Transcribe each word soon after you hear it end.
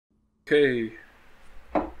Okay,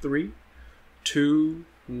 three, two,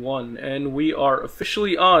 one, and we are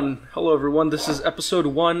officially on. Hello, everyone. This is episode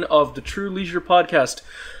 1 of the True Leisure Podcast.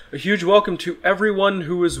 A huge welcome to everyone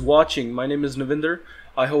who is watching. My name is Navinder.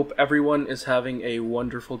 I hope everyone is having a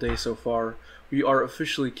wonderful day so far. We are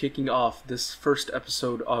officially kicking off this first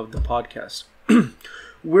episode of the podcast.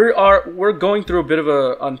 We're going through a bit of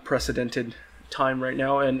a unprecedented time right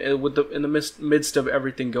now, and in the midst of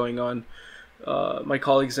everything going on. My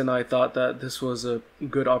colleagues and I thought that this was a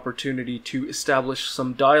good opportunity to establish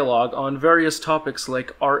some dialogue on various topics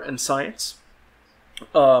like art and science.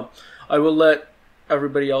 I will let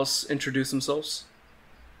everybody else introduce themselves.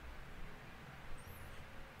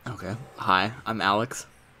 Okay. Hi, I'm Alex.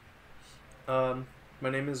 My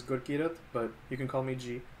name is Gurkirat, but you can call me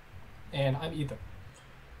G. And I'm Ethan.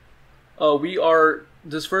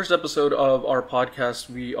 This first episode of our podcast,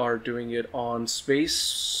 we are doing it on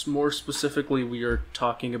space. More specifically, we are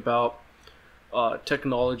talking about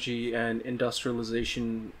technology and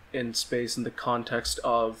industrialization in space in the context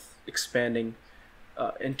of expanding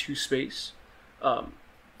into space.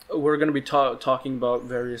 We're going to be talking about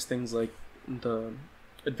various things like the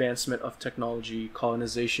advancement of technology,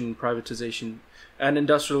 colonization, privatization, and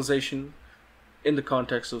industrialization in the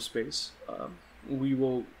context of space.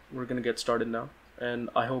 We're going to get started now, and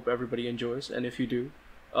I hope everybody enjoys. And if you do,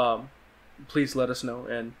 please let us know,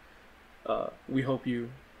 and we hope you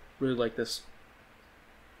really like this.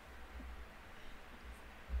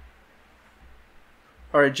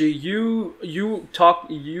 All right, G, you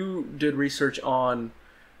did research on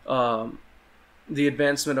the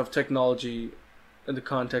advancement of technology in the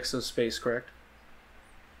context of space, correct?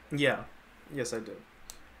 Yeah. Yes, I did.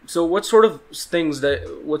 So what sort of things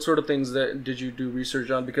that did you do research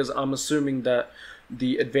on? Because I'm assuming that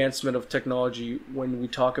the advancement of technology, when we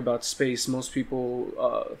talk about space, most people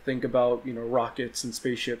think about, rockets and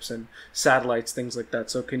spaceships and satellites, things like that.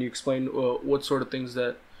 So can you explain what sort of things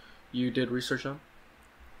that you did research on?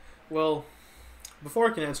 Well, before I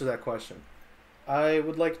can answer that question, I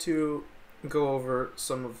would like to go over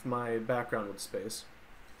some of my background with space.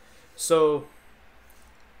 So,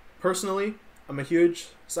 personally, I'm a huge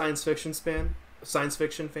science fiction fan,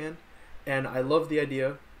 and I love the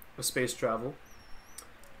idea of space travel.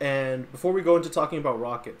 And before we go into talking about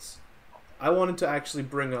rockets, I wanted to actually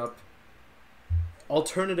bring up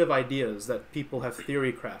alternative ideas that people have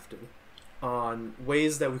theory crafted on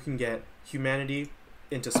ways that we can get humanity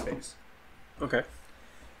into space. Okay.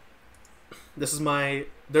 Many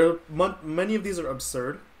of these are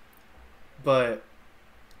absurd, but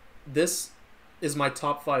this is my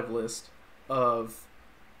top 5 list of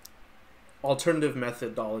alternative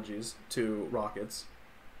methodologies to rockets.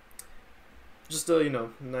 Just a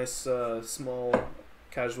nice small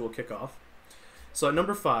casual kickoff. So at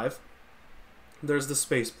number 5, there's the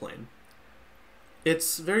space plane.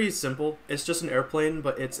 It's very simple. It's just an airplane,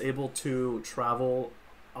 but it's able to travel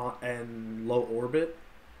in low orbit,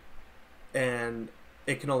 and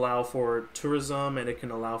it can allow for tourism, and it can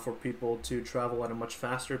allow for people to travel at a much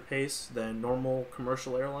faster pace than normal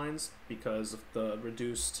commercial airlines because of the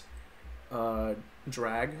reduced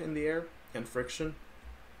drag in the air and friction.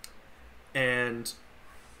 And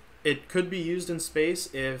it could be used in space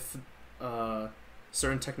if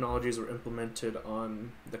certain technologies were implemented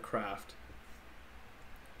on the craft.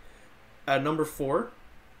 At number 4,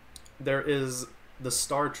 there is the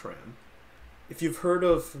Star Tram. If you've heard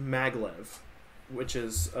of maglev, which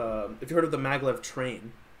is, if you've heard of the maglev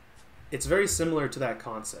train, it's very similar to that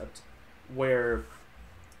concept, where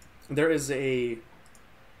there is a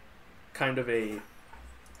kind of a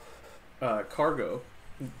cargo.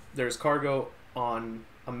 There's cargo on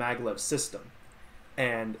a maglev system,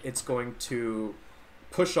 and it's going to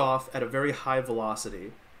push off at a very high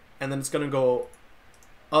velocity, and then it's going to go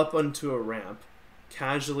up onto a ramp,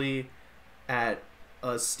 casually at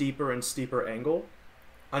a steeper and steeper angle,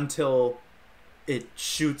 until it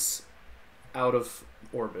shoots out of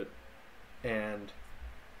orbit, and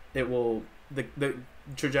it will the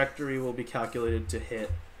trajectory will be calculated to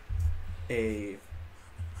hit a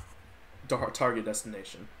target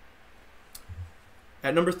destination.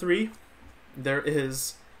 At number 3, there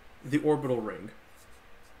is the orbital ring.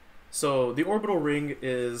 So the orbital ring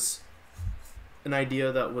is an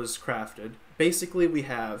idea that was crafted. Basically, we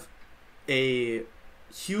have a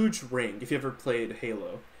huge ring. If you ever played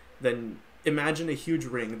Halo, then imagine a huge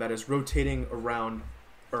ring that is rotating around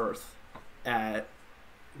Earth at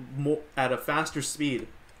a faster speed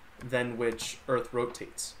than which Earth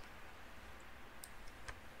rotates.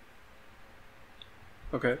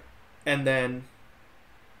 Okay. And then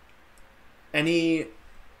any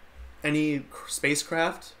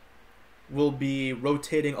spacecraft will be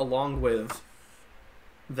rotating along with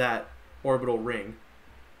that orbital ring,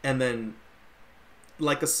 and then,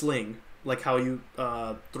 like a sling, like how you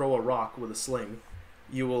throw a rock with a sling,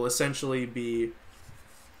 you will essentially be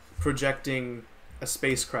projecting a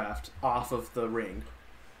spacecraft off of the ring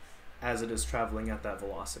as it is traveling at that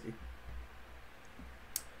velocity.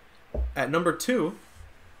 At number 2,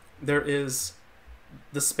 there is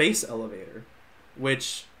the space elevator,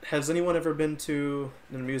 which, has anyone ever been to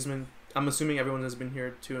an amusement? I'm assuming everyone has been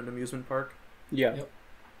here to an amusement park. Yeah.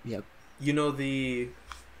 Yep. You know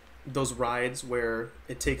those rides where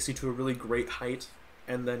it takes you to a really great height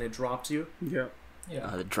and then it drops you? Yeah.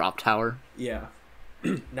 The drop tower. Yeah.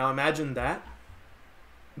 Now imagine that,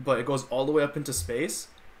 but it goes all the way up into space,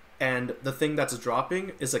 and the thing that's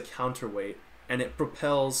dropping is a counterweight, and it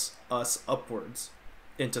propels us upwards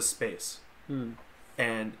into space.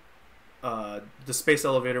 And the space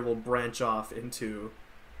elevator will branch off into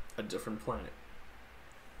a different planet.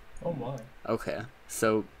 Oh my. Okay,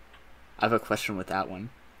 so I have a question with that one.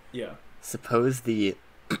 Yeah. Suppose if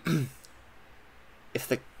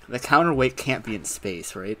the counterweight can't be in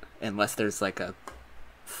space, right? Unless there's like a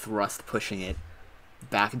thrust pushing it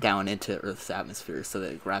back down into Earth's atmosphere so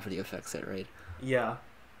that gravity affects it, right? Yeah.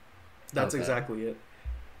 That's Okay. exactly it.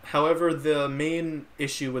 However, the main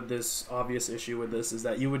issue with this, obvious issue with this, is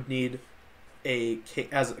that you would need a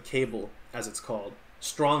cable, as it's called,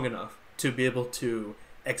 strong enough to be able to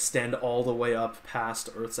extend all the way up past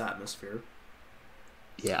Earth's atmosphere.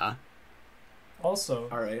 Yeah. Also,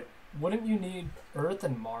 All right. wouldn't you need Earth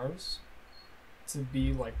and Mars to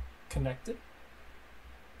be like connected?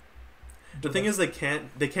 The thing is, they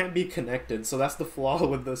can't be connected, so that's the flaw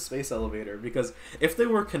with the space elevator, because if they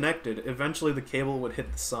were connected, eventually the cable would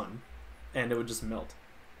hit the sun and it would just melt.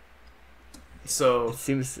 So It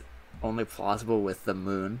seems only plausible with the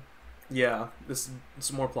moon. yeah, it's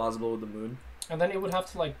more plausible with the moon. And then it would have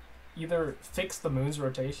to like either fix the moon's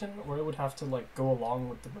rotation or it would have to like go along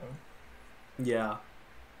with the moon. Yeah,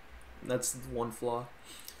 that's one flaw.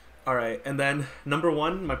 All right, and then number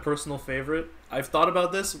 1, my personal favorite. I've thought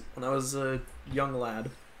about this when I was a young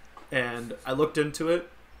lad, and I looked into it,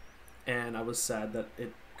 and I was sad that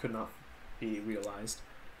it could not be realized.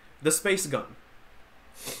 The space gun.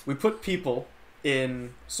 We put people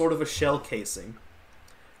in sort of a shell casing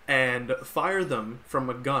and fire them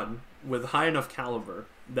from a gun with high enough caliber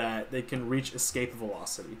that they can reach escape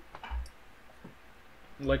velocity.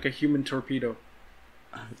 Like a human torpedo.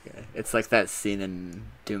 Okay. It's like that scene in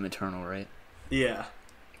Doom Eternal, right? Yeah.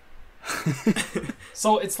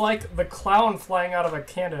 So it's like the clown flying out of a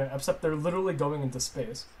cannon, except they're literally going into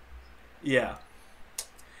space. Yeah.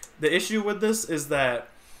 The issue with this is that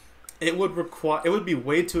it would be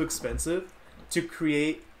way too expensive to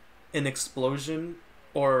create an explosion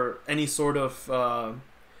or any sort of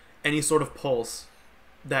pulse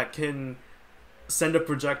that can send a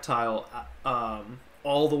projectile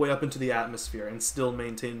all the way up into the atmosphere and still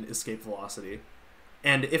maintain escape velocity.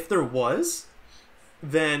 And if there was,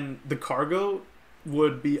 then the cargo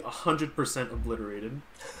would be 100% obliterated.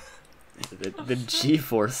 The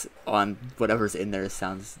G-force on whatever's in there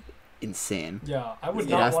sounds insane. Yeah, I would It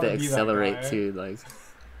not has want to to be accelerate that guy. too, like.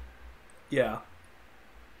 Yeah.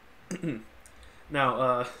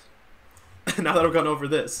 Now, now that I've gone over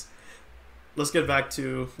this, let's get back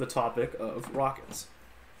to the topic of rockets.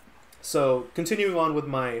 So, continuing on with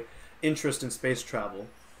my interest in space travel,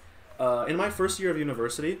 in my first year of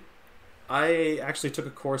university, I actually took a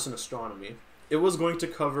course in astronomy. It was going to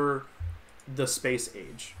cover the space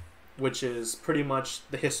age, which is pretty much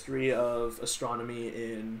the history of astronomy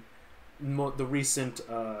in the recent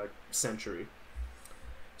century.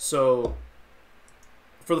 So,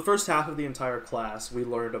 for the first half of the entire class, we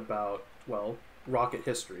learned about, well, rocket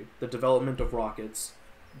history, the development of rockets,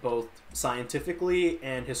 both scientifically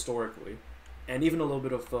and historically, and even a little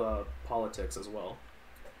bit of politics as well.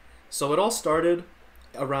 So it all started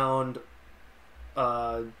around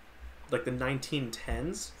like the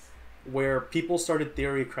 1910s, where people started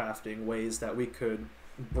theory crafting ways that we could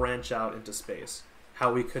branch out into space,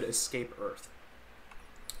 how we could escape Earth.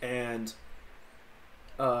 And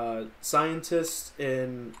scientists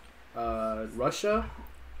in Russia,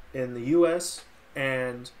 in the US,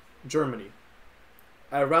 and Germany,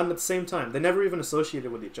 around the same time, they never even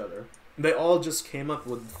associated with each other. They all just came up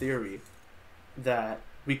with the theory that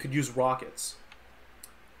we could use rockets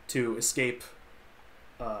to escape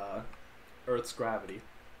Earth's gravity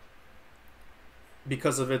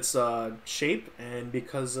because of its shape and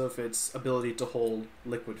because of its ability to hold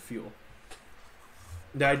liquid fuel.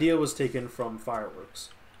 The idea was taken from fireworks.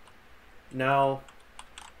 Now,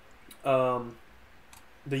 the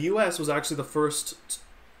US was actually the first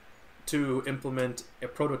to implement a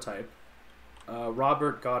prototype,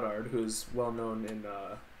 Robert Goddard, who's well known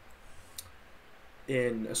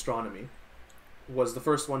in astronomy, was the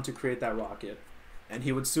first one to create that rocket, and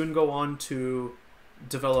he would soon go on to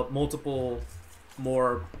develop multiple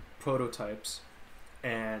more prototypes,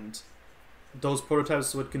 and those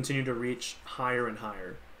prototypes would continue to reach higher and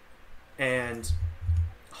higher. And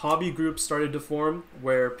hobby groups started to form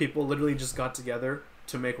where people literally just got together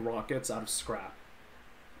to make rockets out of scrap.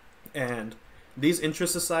 And these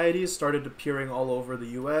interest societies started appearing all over the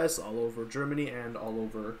US, all over Germany, and all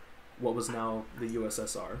over what was now the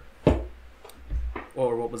USSR.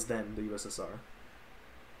 Or what was then the USSR.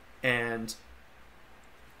 And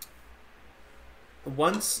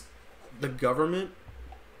once the government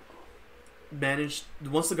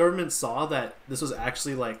saw that this was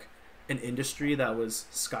actually like an industry that was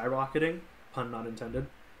skyrocketing, pun not intended,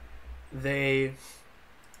 they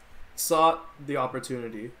sought the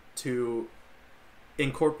opportunity to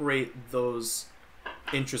incorporate those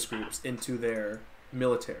interest groups into their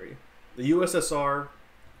military. The USSR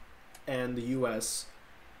and the US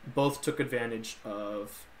both took advantage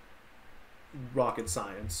of rocket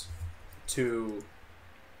science to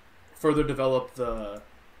further develop the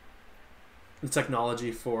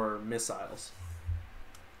technology for missiles.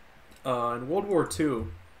 In World War II,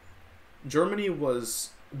 Germany was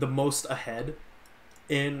the most ahead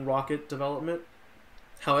in rocket development.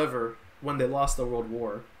 However, when they lost the World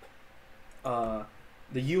War,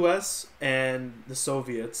 the US and the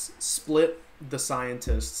Soviets split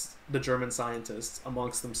the German scientists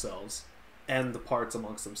amongst themselves, and the parts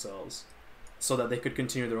amongst themselves, so that they could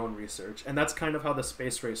continue their own research. And that's kind of how the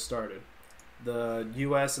space race started. The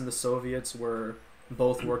US and the Soviets were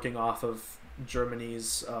both working off of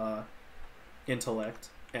Germany's intellect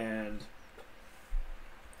and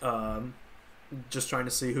just trying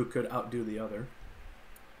to see who could outdo the other.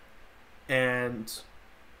 And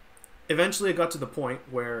eventually it got to the point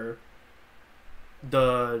where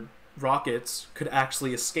the rockets could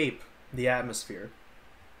actually escape the atmosphere.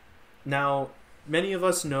 Now, many of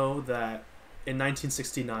us know that in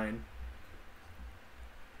 1969,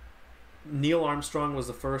 Neil Armstrong was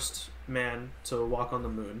the first man to walk on the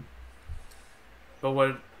moon. But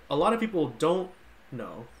what a lot of people don't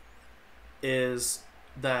know is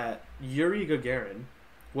that Yuri Gagarin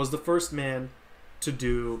was the first man to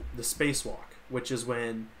do the spacewalk, which is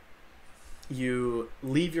when you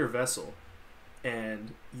leave your vessel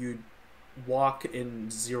and you walk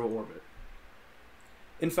in zero orbit.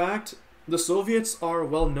 In fact, the Soviets are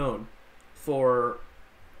well known for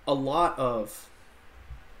a lot of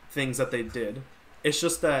things that they did. It's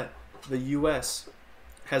just that the US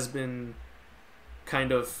has been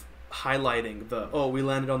kind of highlighting we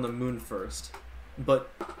landed on the moon first. But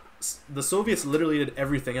the Soviets literally did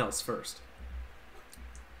everything else first.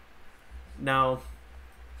 Now,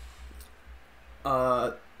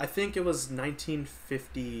 I think it was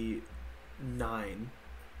 1959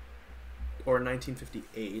 or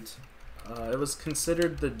 1958. It was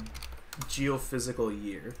considered the geophysical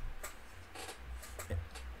year.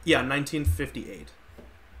 Yeah, 1958.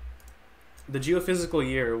 The geophysical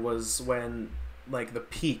year was when, like, the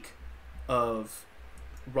peak of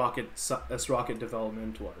rocket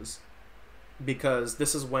development was, because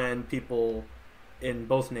this is when people in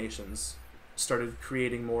both nations started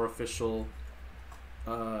creating more official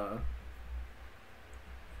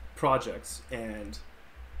projects, and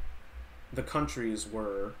the countries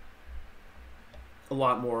were a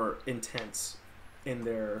lot more intense in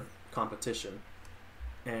their competition.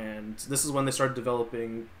 And this is when they started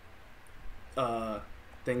developing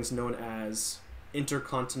things known as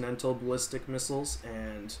intercontinental ballistic missiles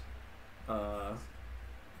and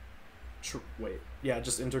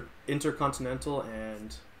intercontinental,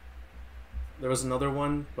 and there was another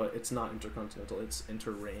one, but it's not intercontinental, it's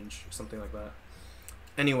interrange or something like that.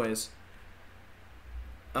 Anyways,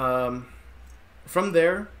 from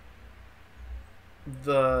there,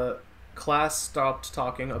 the class stopped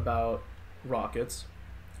talking about rockets,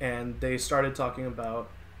 and they started talking about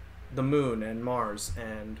the moon and Mars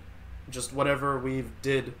and just whatever we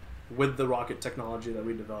did with the rocket technology that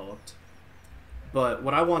we developed. But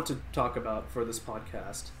what I want to talk about for this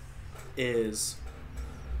podcast is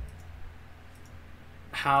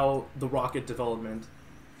how the rocket development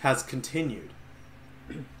has continued.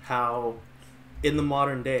 How in the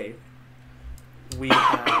modern day we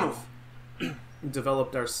have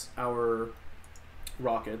developed our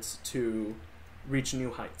rockets to reach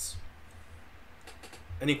new heights.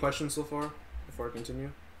 Any questions so far before I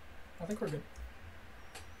continue? I think we're good.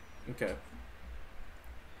 Okay.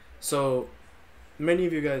 So, many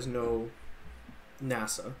of you guys know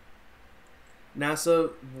NASA.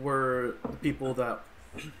 NASA were the people that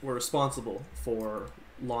were responsible for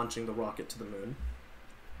launching the rocket to the moon.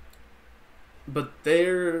 But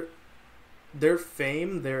their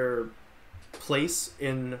fame, their place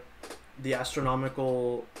in the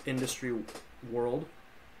astronomical industry world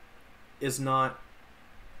is not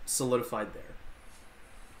solidified there.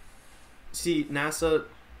 See, NASA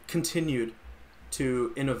continued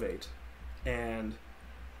to innovate, and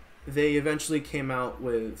they eventually came out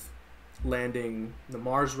with landing the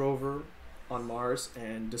Mars rover on Mars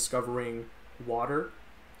and discovering water.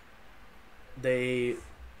 They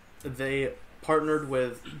partnered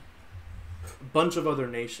with a bunch of other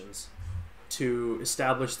nations to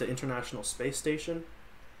establish the International Space Station.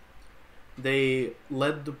 They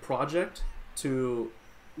led the project to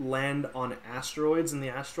land on asteroids in the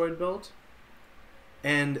asteroid belt.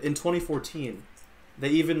 And in 2014, they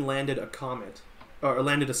even landed a comet, or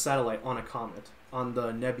landed a satellite on a comet, on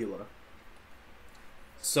the nebula.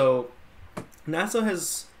 So NASA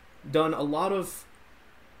has done a lot of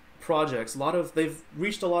projects, they've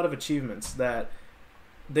reached a lot of achievements that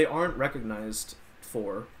they aren't recognized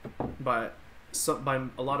for by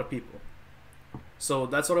a lot of people. So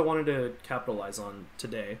that's what I wanted to capitalize on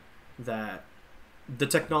today, that the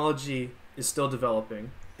technology is still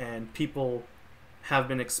developing and people have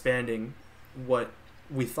been expanding what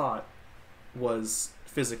we thought was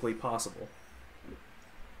physically possible.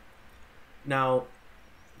 Now,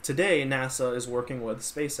 today NASA is working with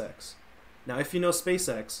SpaceX. Now, if you know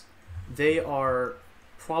SpaceX, they are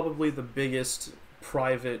probably the biggest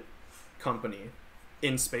private company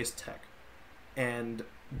in space tech. And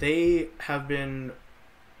they have been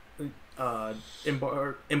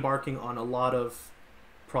embarking on a lot of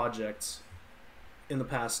projects in the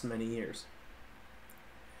past many years.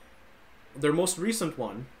 Their most recent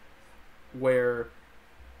one, where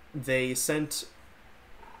they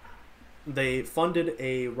funded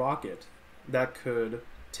a rocket that could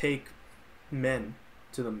take men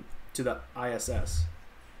to the ISS,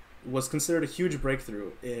 was considered a huge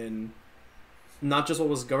breakthrough in not just what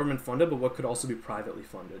was government funded, but what could also be privately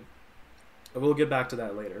funded. We'll get back to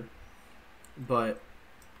that later. But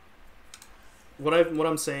what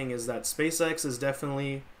I'm saying is that SpaceX is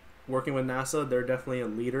definitely working with NASA. They're definitely a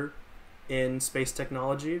leader in space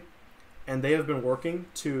technology, and they have been working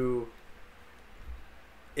to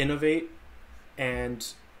innovate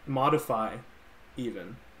and modify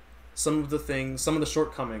even some of the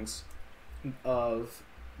shortcomings of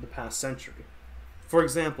the past century. For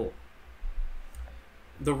example,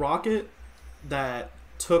 the rocket that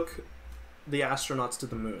took the astronauts to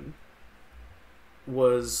the moon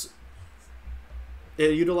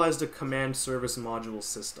utilized a command service module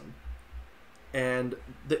system. And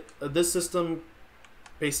this system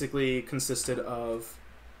basically consisted of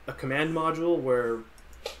a command module where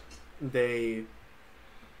they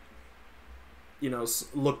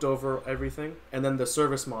looked over everything, and then the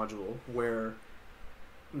service module where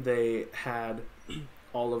they had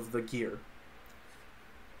all of the gear.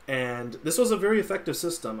 And this was a very effective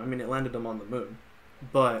system. I mean, it landed them on the moon.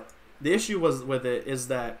 But the issue with it is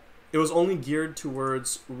that it was only geared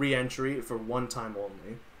towards re-entry for one time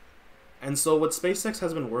only. And so what SpaceX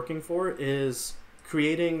has been working for is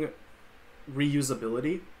creating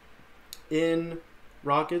reusability in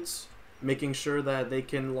rockets, making sure that they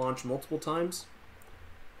can launch multiple times,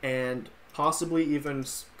 and possibly even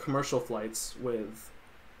commercial flights with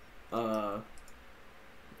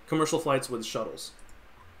shuttles.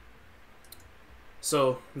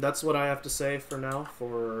 So that's what I have to say for now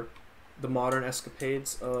for the modern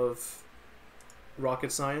escapades of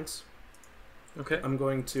rocket science. Okay. I'm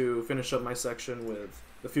going to finish up my section with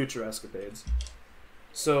the future escapades.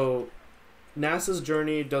 So NASA's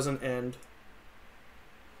journey doesn't end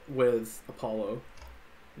with Apollo.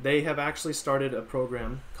 They have actually started a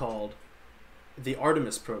program called the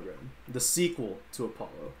Artemis program, the sequel to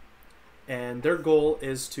Apollo. And their goal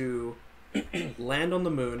is to land on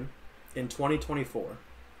the moon in 2024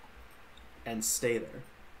 and stay there.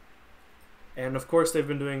 And of course, they've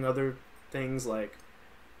been doing other things like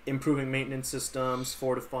improving maintenance systems,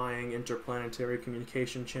 fortifying interplanetary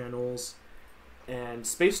communication channels, and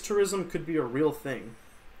space tourism could be a real thing,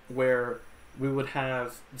 where we would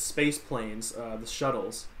have space planes, the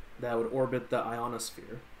shuttles, that would orbit the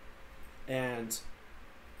ionosphere. And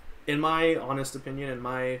in my honest opinion,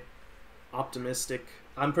 I'm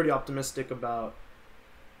pretty optimistic about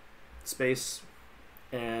space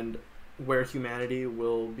and where humanity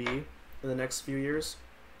will be in the next few years.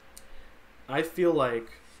 I feel like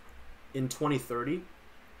in 2030,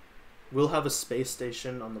 we'll have a space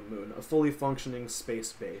station on the moon, a fully functioning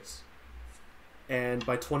space base. And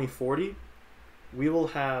by 2040, we will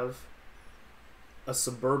have a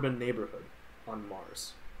suburban neighborhood on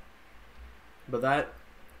Mars. But that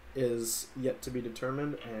is yet to be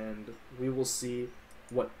determined, and we will see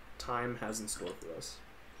what time has in store for us.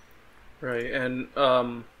 Right, and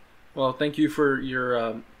well, thank you for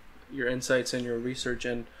your insights and your research.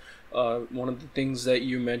 And one of the things that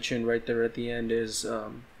you mentioned right there at the end is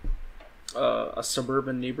a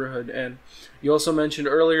suburban neighborhood, and you also mentioned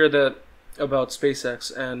earlier that about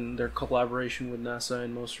SpaceX and their collaboration with NASA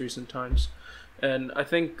in most recent times. And I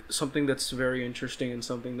think something that's very interesting and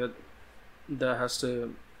something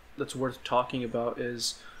that's worth talking about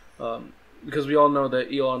is because we all know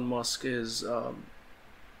that Elon Musk is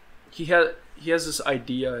he has this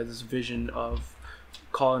idea, this vision of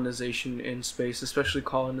colonization in space, especially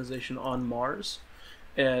colonization on Mars.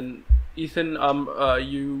 And Ethan,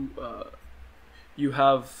 you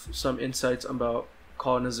have some insights about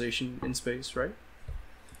colonization in space, right?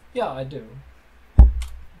 Yeah, I do.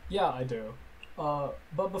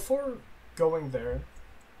 But before going there,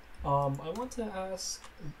 I want to ask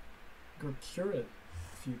Gurkurit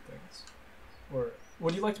a few things. Or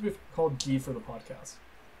would you like to be called G for the podcast?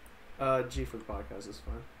 G for the podcast is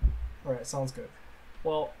fine. Alright, sounds good.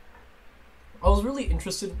 Well, I was really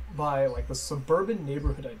interested by like the suburban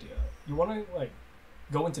neighborhood idea. You want to like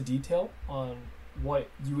go into detail on what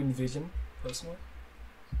you envision personally?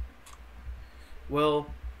 Well,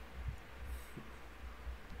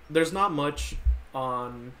 there's not much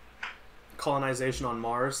on colonization on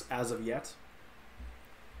Mars as of yet.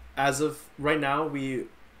 As of right now, we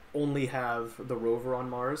only have the rover on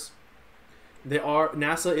Mars.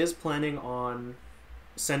 NASA is planning on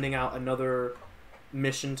sending out another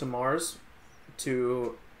mission to Mars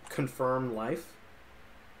to confirm life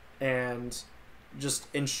and just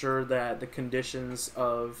ensure that the conditions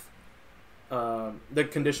on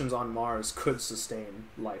Mars could sustain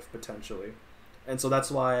life potentially. And so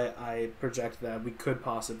that's why I project that we could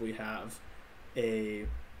possibly have a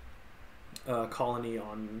colony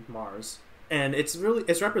on Mars. And it's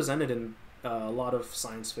represented in a lot of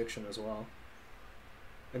science fiction as well.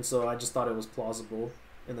 And so I just thought it was plausible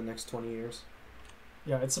in the next 20 years.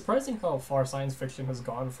 Yeah, it's surprising how far science fiction has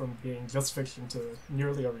gone from being just fiction to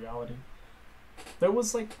nearly a reality. There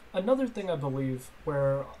was like another thing, I believe,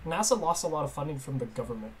 where NASA lost a lot of funding from the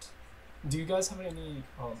government. Do you guys have any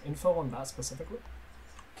info on that specifically?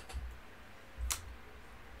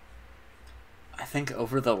 I think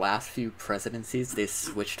over the last few presidencies, they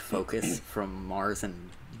switched focus from Mars and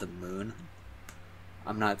the moon.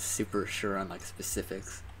 I'm not super sure on like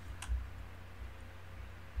specifics.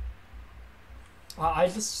 I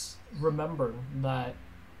just remember that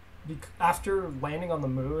after landing on the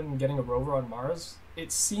moon and getting a rover on Mars,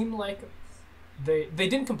 it seemed like they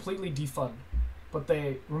didn't completely defund, but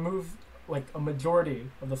they removed like a majority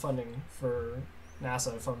of the funding for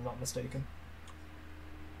NASA, if I'm not mistaken.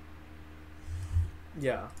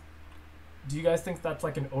 Yeah. Do you guys think that's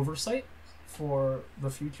like an oversight for the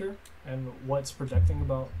future and what's projecting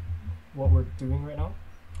about what we're doing right now?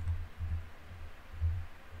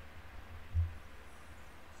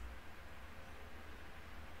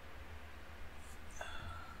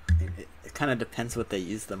 It kind of depends what they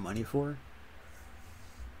use the money for.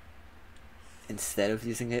 Instead of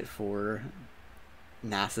using it for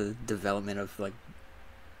NASA development of like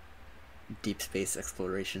deep space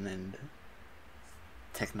exploration and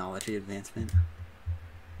technology advancement.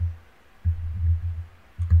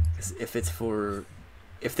 If they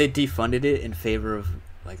defunded it in favor of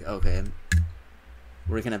like, okay,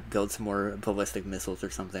 we're gonna build some more ballistic missiles or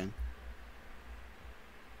something,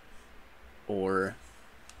 or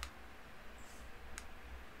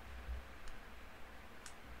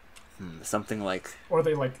something like, or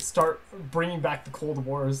they like start bringing back the Cold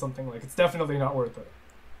War or something, like it's definitely not worth it.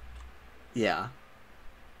 Yeah,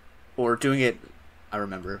 or I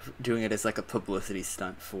remember doing it as like a publicity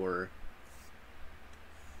stunt for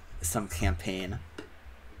some campaign,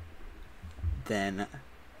 then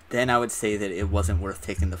I would say that it wasn't worth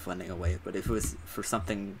taking the funding away. But if it was for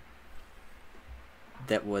something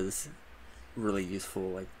that was really useful,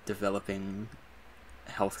 like developing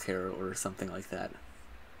healthcare or something like that.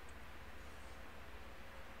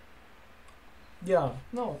 Yeah,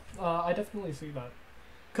 no, I definitely see that.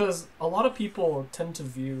 Because a lot of people tend to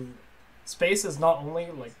view space as not only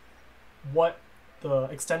like what the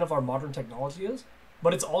extent of our modern technology is,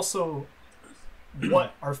 but it's also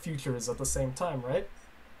what our future is at the same time, right?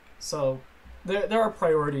 So there are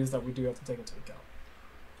priorities that we do have to take into account.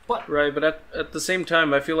 But right, but at the same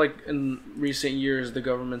time, I feel like in recent years the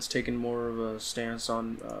government's taken more of a stance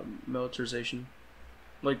on militarization,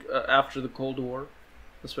 like after the Cold War,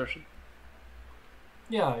 especially.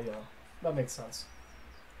 Yeah, that makes sense.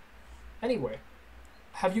 Anyway,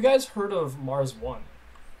 have you guys heard of Mars One?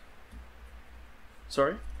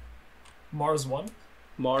 Sorry? Mars One?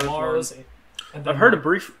 Mars. Mars. And then I've heard it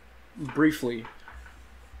briefly.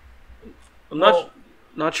 I'm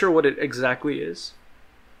not sure what it exactly is.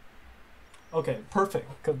 Okay, perfect.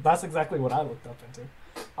 Because that's exactly what I looked up into.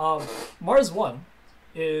 Mars One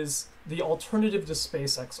is the alternative to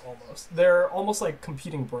SpaceX almost. They're almost like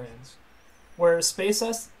competing brands. Where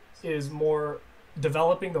SpaceX is more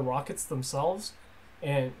developing the rockets themselves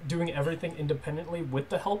and doing everything independently with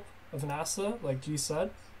the help of NASA, like G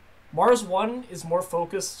said. Mars One is more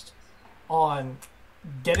focused on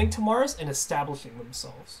getting to Mars and establishing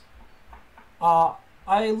themselves.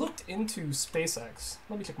 I looked into SpaceX.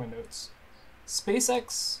 Let me check my notes.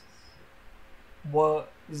 SpaceX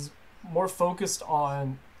was more focused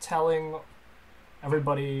on telling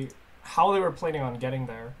everybody how they were planning on getting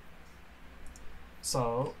there.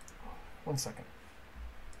 So, 1 second.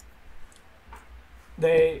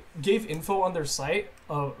 They gave info on their site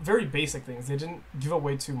of very basic things. They didn't give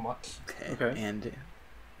away too much. Okay. And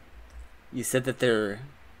you said that they're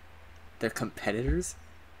competitors?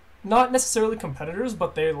 Not necessarily competitors,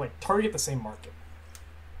 but they like target the same market.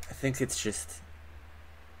 I think it's just,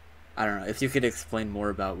 I don't know. If you could explain more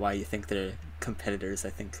about why you think they're competitors,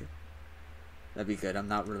 I think that'd be good. I'm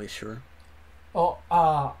not really sure.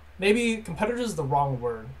 Well, maybe competitors is the wrong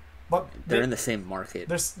word, but they're in the same market.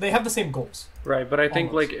 They have the same goals. Right, but I think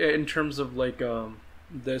Almost. like in terms of like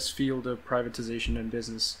this field of privatization and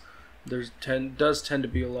business, does tend to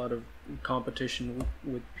be a lot of competition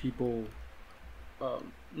with people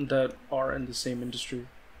that are in the same industry.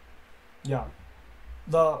 Yeah.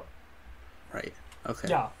 Right. Okay.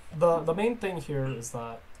 Yeah. The main thing here is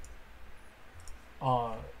that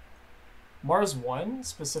Mars One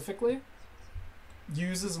specifically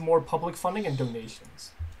uses more public funding and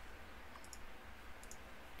donations.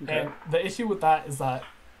 Okay. And the issue with that is that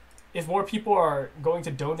if more people are going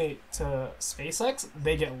to donate to SpaceX,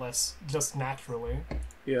 they get less just naturally.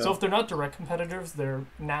 Yeah. So if they're not direct competitors, they're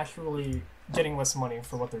naturally getting less money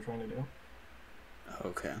for what they're trying to do.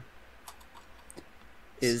 Okay.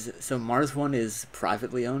 So Mars One is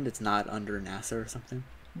privately owned? It's not under NASA or something?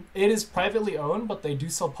 It is privately owned, but they do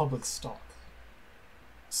sell public stock.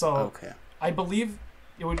 So Okay. I believe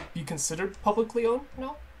it would be considered publicly owned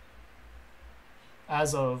now.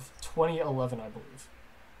 As of 2011, I believe.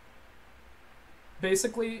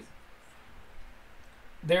 Basically,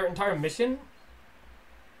 their entire mission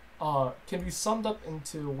can be summed up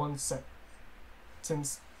into one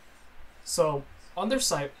sentence. So, on their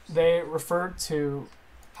site, they referred to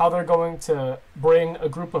how they're going to bring a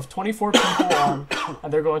group of 24 people on,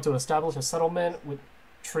 and they're going to establish a settlement with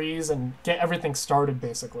trees and get everything started,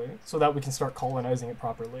 basically, so that we can start colonizing it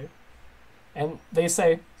properly. And they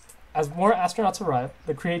say, as more astronauts arrive,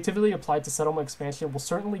 the creativity applied to settlement expansion will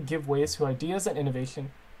certainly give way to ideas and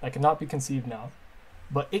innovation that cannot be conceived now.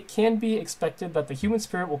 But it can be expected that the human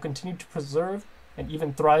spirit will continue to preserve and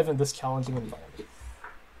even thrive in this challenging environment.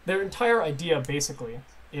 Their entire idea, basically,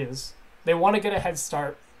 is they want to get a head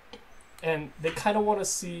start, and they kind of want to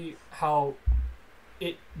see how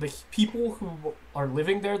the people who are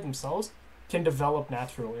living there themselves can develop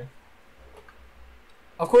naturally.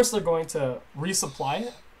 Of course, they're going to resupply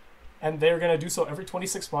it, and they're going to do so every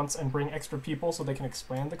 26 months and bring extra people so they can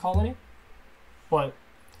expand the colony. But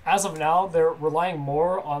as of now, they're relying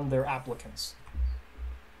more on their applicants.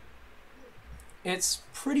 It's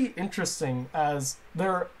pretty interesting, as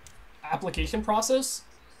their application process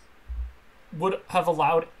would have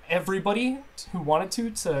allowed everybody who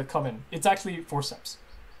wanted to come in. It's actually 4 steps.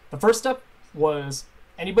 The first step was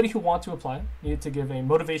anybody who wanted to apply needed to give a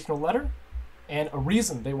motivational letter and a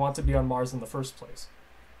reason they want to be on Mars in the first place.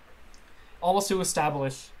 Almost to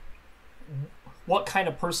establish what kind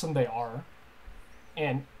of person they are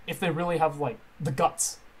and if they really have like the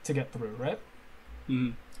guts to get through, right?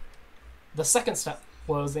 Mm-hmm. The second step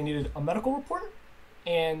was they needed a medical report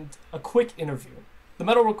and a quick interview. The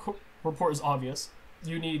medical report is obvious.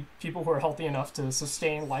 You need people who are healthy enough to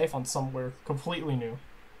sustain life on somewhere completely new.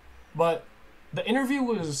 But the interview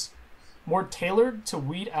was more tailored to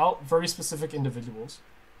weed out very specific individuals.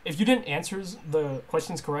 If you didn't answer the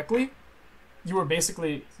questions correctly, you were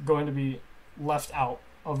basically going to be left out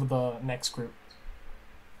of the next group.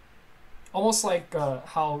 Almost like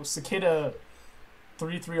how Cicada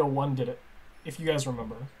 3301 did it, if you guys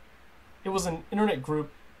remember. It was an internet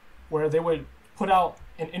group where they would put out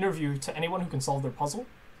an interview to anyone who can solve their puzzle.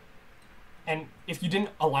 And if you didn't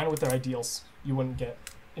align with their ideals, you wouldn't get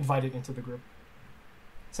invited into the group.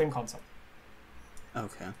 Same concept.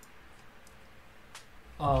 Okay.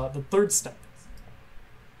 The third step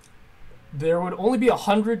there would only be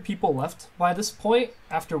 100 people left by this point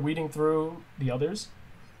after weeding through the others,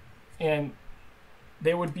 and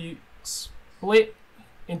they would be split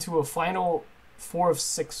into a final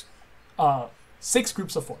six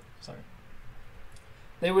groups of 4. Sorry.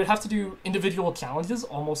 They would have to do individual challenges,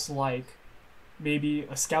 almost like maybe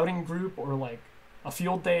a scouting group or like a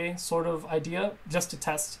field day sort of idea, just to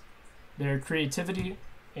test their creativity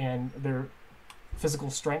and their physical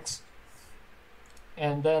strengths.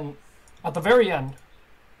 And then at the very end,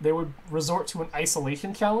 they would resort to an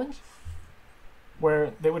isolation challenge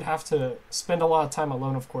where they would have to spend a lot of time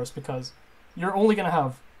alone, of course, because you're only going to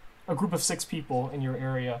have a group of 6 people in your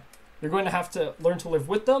area. You're going to have to learn to live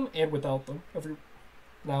with them and without them every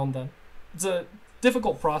now and then. It's a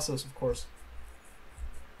difficult process, of course.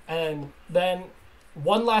 And then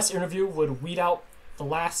one last interview would weed out the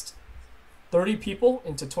last 30 people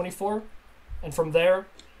into 24, and from there,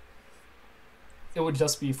 it would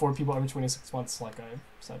just be 4 people every 26 months, like I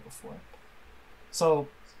said before. So,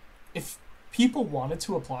 if people wanted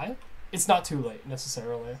to apply, it's not too late,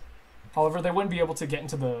 necessarily. However, they wouldn't be able to get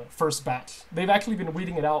into the first batch. They've actually been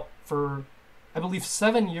weeding it out for, I believe,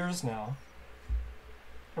 7 years now,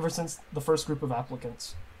 ever since the first group of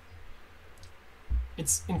applicants.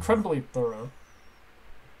 It's incredibly thorough,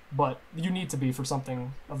 but you need to be for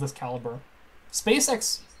something of this caliber.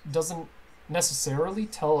 SpaceX doesn't necessarily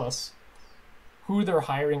tell us who they're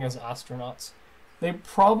hiring as astronauts. They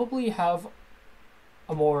probably have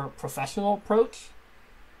a more professional approach,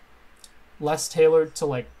 less tailored to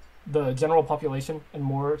like the general population and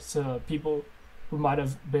more to people who might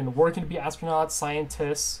have been working to be astronauts,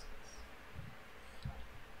 scientists,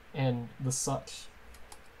 and the such.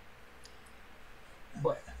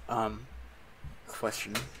 But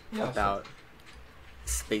question Yeah, about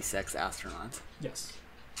SpaceX astronauts. yes.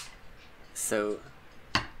 So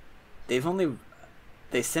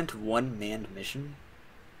they sent one manned mission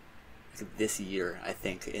this year, I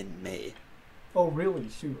think, in May. Oh really?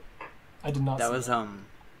 Shoot, I did not. That see was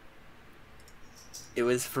it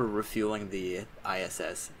was for refueling the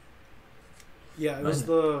ISS. Yeah, it was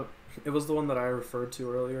the one that I referred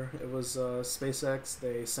to earlier. It was SpaceX.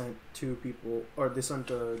 They sent 2 people, or they sent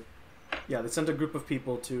a group of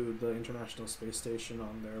people to the International Space Station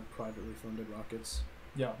on their privately funded rockets.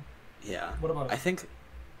 Yeah. Yeah. What about it?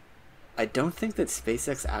 I don't think that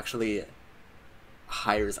SpaceX actually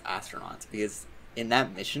hires astronauts, because in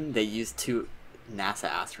that mission they used 2 NASA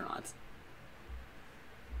astronauts.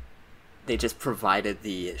 They just provided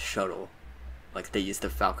the shuttle, like they used the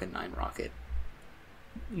Falcon 9 rocket.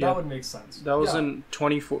 That would make sense. That was in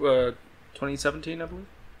 2017, I believe.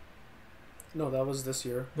 No, that was this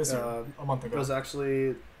year. This year, a month It ago. was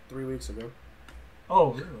actually 3 weeks ago.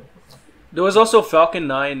 Oh, really? There was also Falcon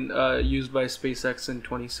 9 used by SpaceX in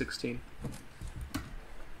 2016.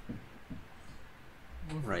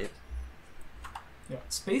 Right. Yeah,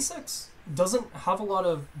 SpaceX doesn't have a lot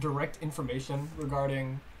of direct information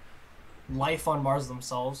regarding life on Mars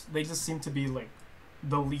themselves. They just seem to be like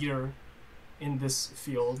the leader in this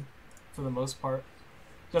field for the most part,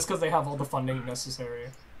 just because they have all the funding necessary.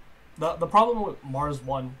 The problem with Mars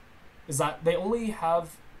 1 is that they only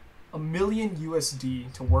have $1 million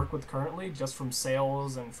USD to work with currently, just from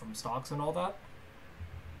sales and from stocks and all that.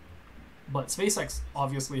 But SpaceX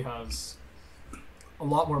obviously has a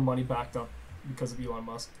lot more money backed up because of Elon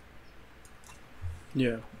Musk.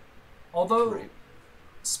 Yeah. Although Right.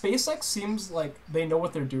 SpaceX seems like they know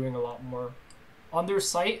what they're doing a lot more. On their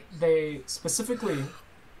site, they specifically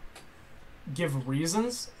give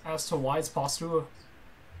reasons as to why it's possible to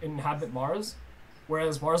inhabit Mars,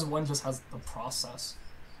 whereas Mars 1 just has the process,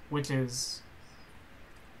 which is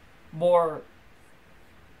more...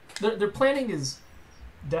 Their planning is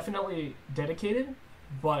definitely dedicated,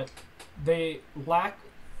 but they lack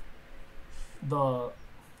the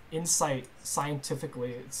insight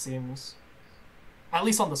scientifically, it seems. At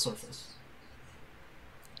least on the surface.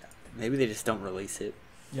 Maybe they just don't release it.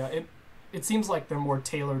 Yeah, it seems like they're more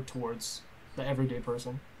tailored towards the everyday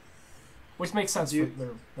person, which makes sense for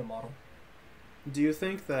their model. Do you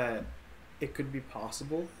think that it could be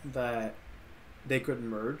possible that they could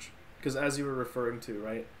merge? Because as you were referring to,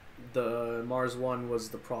 right, the Mars 1 was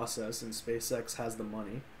the process and SpaceX has the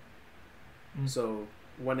money. Mm. So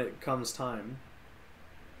when it comes time,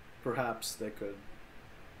 perhaps they could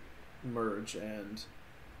merge and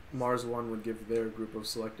Mars 1 would give their group of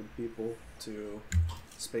selected people to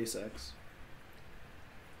SpaceX.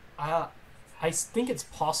 I think it's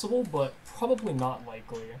possible, but probably not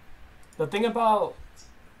likely. The thing about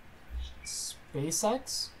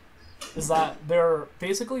SpaceX is that they're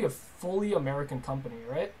basically a fully American company,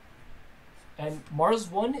 right? And Mars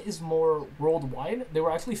 1 is more worldwide. They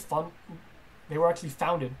were actually They were actually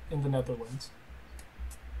founded in the Netherlands.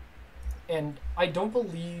 And I don't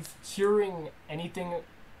believe hearing anything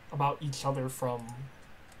about each other from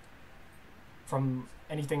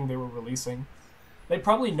anything they were releasing. They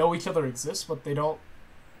probably know each other exists, but they don't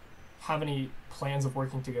have any plans of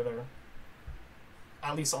working together,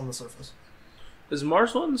 at least on the surface. Is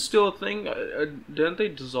Mars One still a thing? Didn't they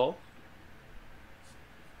dissolve?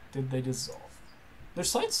 Did they dissolve? Their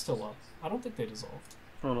site's still up. I don't think they dissolved.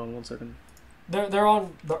 Hold on 1 second. They're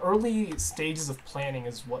on the early stages of planning,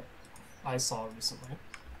 is what I saw recently.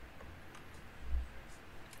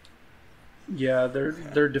 Yeah,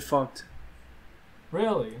 they're defunct.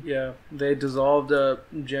 Really? Yeah, they dissolved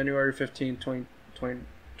January 15th,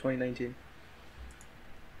 2019.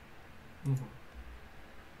 Mm-hmm.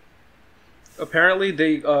 Apparently,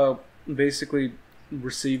 they basically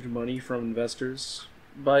received money from investors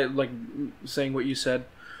by saying what you said.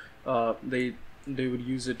 They would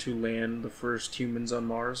use it to land the first humans on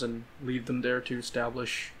Mars and leave them there to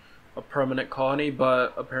establish a permanent colony.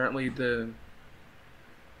 But apparently, it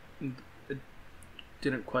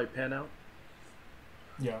didn't quite pan out.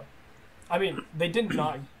 Yeah. I mean, they did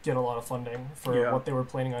not get a lot of funding for what they were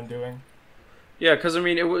planning on doing. Yeah, because, I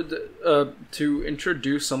mean, it would to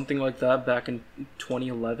introduce something like that back in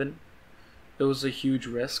 2011, it was a huge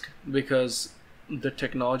risk because the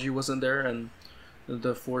technology wasn't there and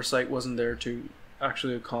the foresight wasn't there to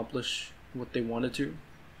actually accomplish what they wanted to.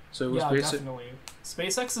 So it was definitely.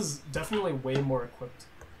 SpaceX is definitely way more equipped.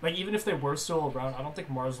 Like, even if they were still around, I don't think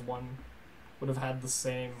Mars One would have had the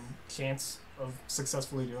same chance of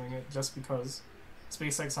successfully doing it, just because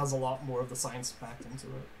SpaceX has a lot more of the science backed into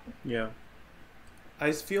it. Yeah.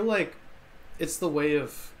 I feel like it's the way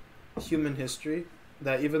of human history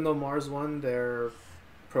that even though Mars One, their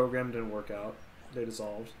program didn't work out, they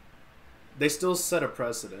dissolved, they still set a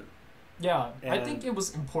precedent. Yeah, I think it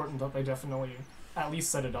was important that they definitely at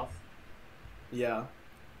least set it up. Yeah,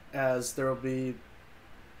 as there will be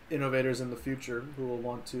innovators in the future who will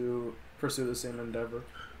want to pursue the same endeavor.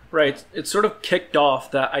 Right. It sort of kicked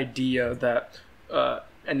off that idea that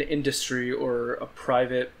an industry or a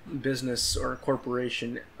private business or a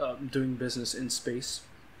corporation doing business in space.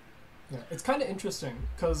 Yeah, it's kind of interesting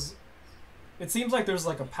because it seems like there's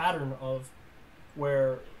like a pattern of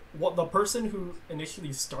where what the person who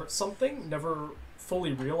initially starts something never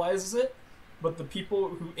fully realizes it, but the people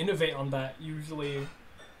who innovate on that usually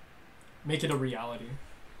make it a reality.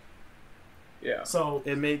 Yeah. So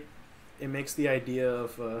it makes the idea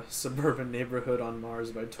of a suburban neighborhood on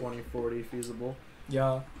Mars by 2040 feasible.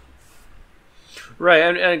 Yeah. Right,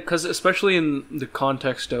 and because especially in the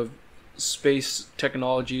context of space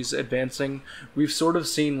technologies advancing, we've sort of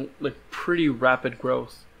seen like pretty rapid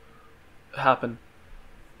growth happen.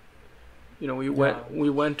 You know, we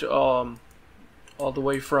went all the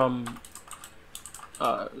way from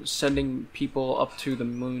sending people up to the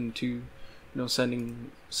moon to,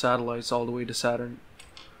 sending satellites all the way to Saturn.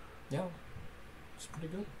 Yeah, it's pretty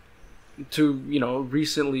good. To,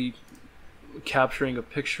 recently capturing a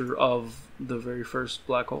picture of the very first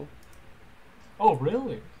black hole. Oh,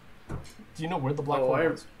 really? Do you know where the black hole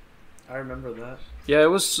is? I remember that. Yeah, it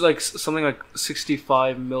was like something like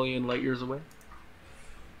 65 million light years away.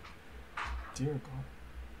 Dear God,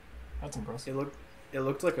 that's impressive. It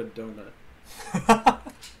looked like a donut.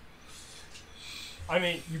 I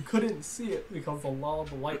mean, you couldn't see it because the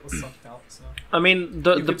light was sucked out. So I mean,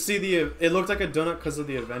 you could see it looked like a donut because of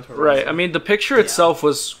the event horizon. Right. I mean, the picture itself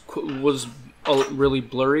was really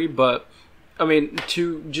blurry, but I mean,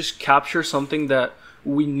 to just capture something that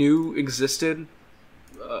we knew existed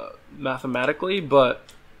mathematically, but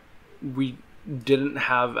we didn't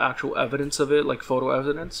have actual evidence of it, like photo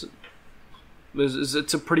evidence.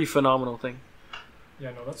 It's a pretty phenomenal thing.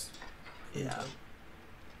 Yeah, no, that's... Yeah.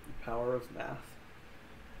 Power of math.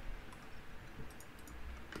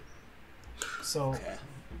 So,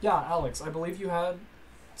 yeah, Alex, I believe you had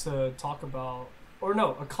to talk about... Or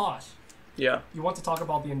no, Akash. Yeah. You want to talk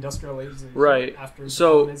about the industrialization after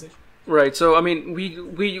colonization? Right, so I mean,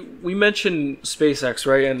 we mentioned SpaceX,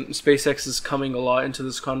 right? And SpaceX is coming a lot into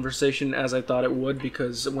this conversation, as I thought it would,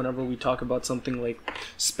 because whenever we talk about something like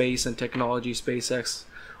space and technology, SpaceX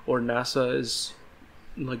or NASA is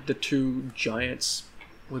like the two giants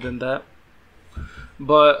within that.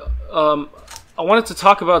 But I wanted to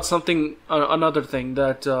talk about something, another thing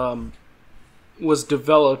that was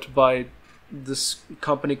developed by this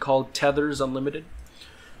company called Tethers Unlimited.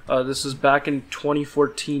 This is back in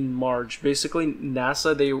 2014 March. Basically,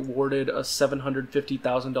 NASA, they awarded a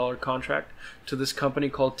 $750,000 contract to this company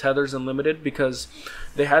called Tethers Unlimited because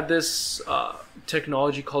they had this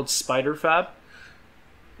technology called Spider Fab,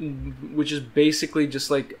 which is basically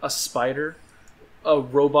just like a spider a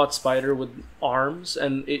robot spider with arms,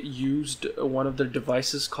 and it used one of their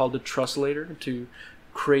devices called a trusselator to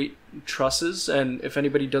create trusses. And if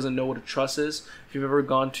anybody doesn't know what a truss is, if you've ever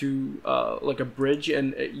gone to like a bridge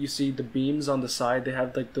and you see the beams on the side, they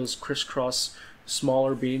have like those crisscross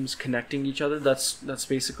smaller beams connecting each other. That's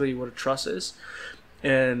basically what a truss is.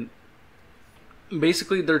 And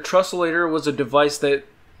basically their trusselator was a device that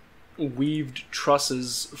weaved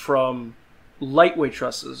trusses from lightweight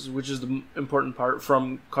trusses, which is the important part,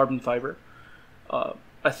 from carbon fiber.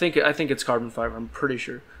 I think it's carbon fiber. I'm pretty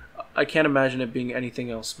sure. I can't imagine it being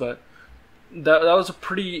anything else. But that was a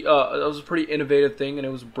pretty innovative thing, and it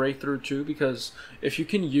was a breakthrough too, because if you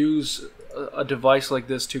can use a device like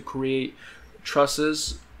this to create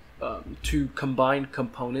trusses, to combine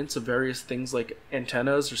components of various things like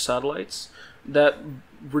antennas or satellites, that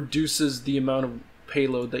reduces the amount of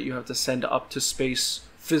payload that you have to send up to space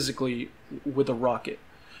physically with a rocket.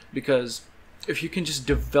 Because if you can just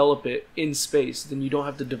develop it in space, then you don't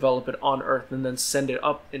have to develop it on Earth and then send it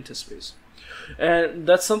up into space. And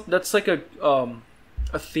that's like a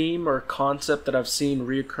theme or concept that I've seen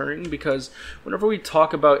reoccurring, because whenever we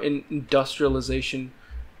talk about industrialization,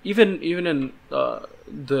 even in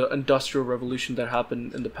the Industrial Revolution that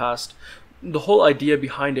happened in the past, the whole idea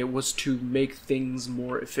behind it was to make things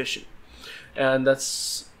more efficient. And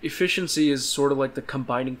efficiency is sort of like the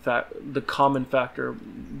common factor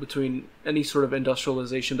between any sort of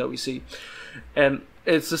industrialization that we see. And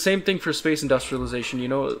it's the same thing for space industrialization. You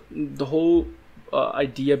know, the whole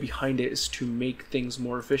idea behind it is to make things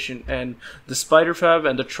more efficient. And the spider fab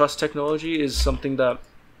and the truss technology is something that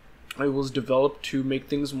it was developed to make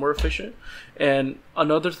things more efficient. And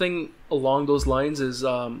another thing along those lines is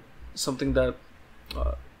something that's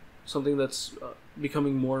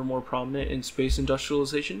becoming more and more prominent in space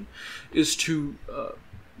industrialization, is to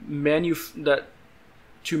manufacture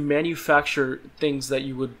things that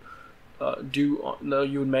you would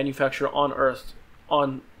manufacture on Earth,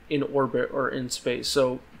 in orbit or in space.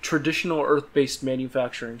 So traditional Earth-based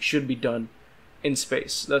manufacturing should be done in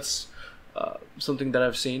space. That's something that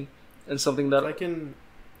I've seen, and something that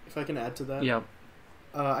if I can add to that. Yeah.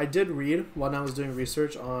 I did read when I was doing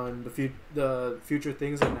research on the future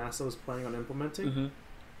things that NASA was planning on implementing.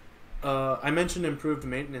 Mm-hmm. I mentioned improved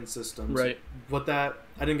maintenance systems. Right. I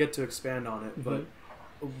didn't get to expand on it, Mm-hmm. but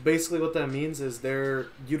basically what that means is they're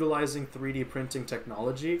utilizing 3D printing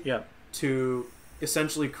technology to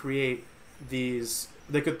essentially create these.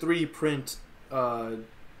 They could 3D print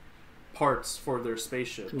parts for their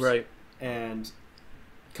spaceships. Right. And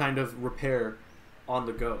kind of repair on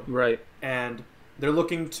the go. Right. And they're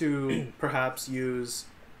looking to perhaps use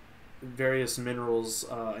various minerals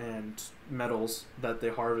and metals that they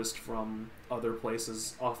harvest from other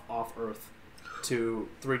places off Earth to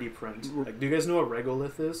 3D print. Like, do you guys know what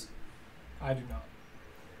regolith is? I do not.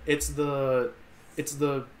 It's the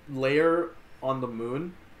layer on the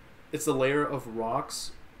moon. It's the layer of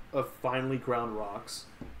rocks, of finely ground rocks,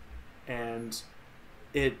 and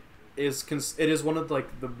it is one of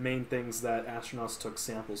like the main things that astronauts took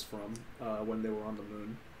samples from when they were on the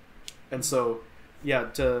moon. And so, yeah,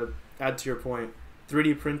 to add to your point,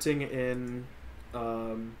 3D printing in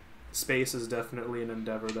space is definitely an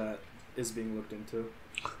endeavor that is being looked into.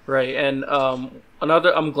 Right. And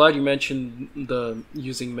I'm glad you mentioned the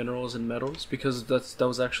using minerals and metals, because that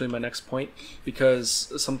was actually my next point,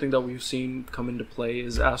 because something that we've seen come into play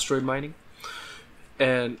is asteroid mining.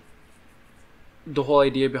 And the whole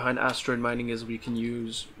idea behind asteroid mining is we can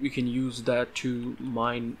use that to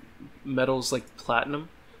mine metals like platinum,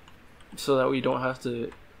 so that we don't have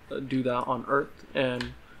to do that on Earth.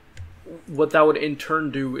 And what that would in turn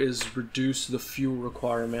do is reduce the fuel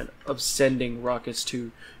requirement of sending rockets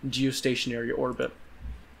to geostationary orbit.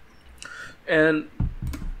 And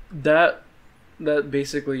that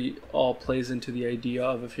basically all plays into the idea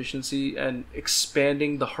of efficiency and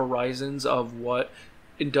expanding the horizons of what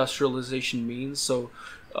industrialization means. So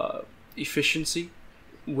efficiency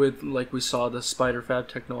with, like we saw, the spider fab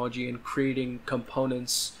technology, and creating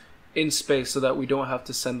components in space so that we don't have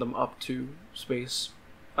to send them up to space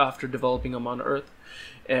after developing them on Earth,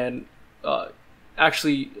 and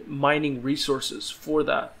actually mining resources for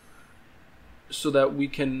that, so that we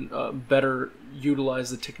can better utilize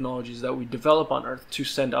the technologies that we develop on Earth to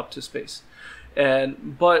send up to space.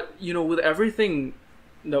 But with everything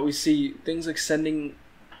that we see, things like sending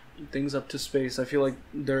things up to space, I feel like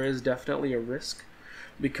there is definitely a risk,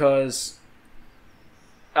 because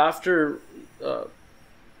after the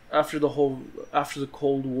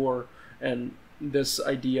Cold War and this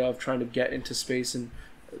idea of trying to get into space and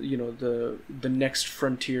the next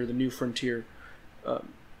frontier, the new frontier,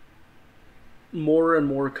 more and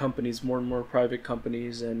more companies, more and more private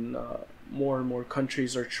companies, and more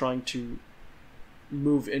countries are trying to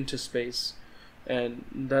move into space, and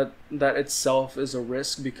that itself is a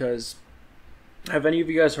risk because have any of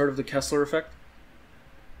you guys heard of the Kessler effect?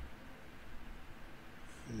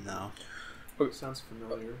 No. Sounds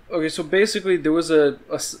familiar. Okay, so basically there was a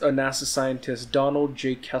NASA scientist, Donald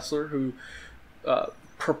J. Kessler, who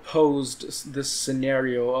proposed this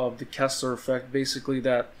scenario of the Kessler effect, basically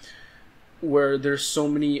that where there's so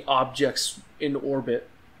many objects in orbit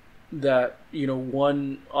that, you know,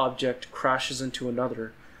 one object crashes into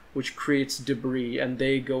another, which creates debris, and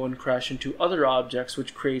they go and crash into other objects,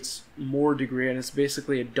 which creates more debris, and it's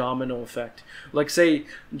basically a domino effect. Like, say,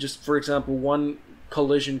 just for example, one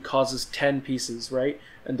collision causes 10 pieces, right?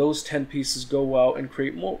 And those 10 pieces go out and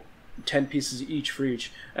create more 10 pieces each for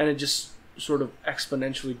each, and it just sort of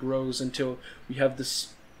exponentially grows until we have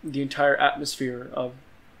the entire atmosphere of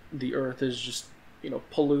the Earth is just, you know,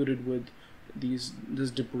 polluted with this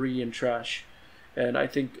debris and trash. And I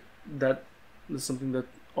think that is something that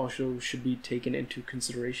also should be taken into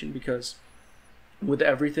consideration, because with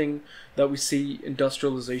everything that we see,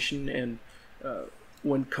 industrialization and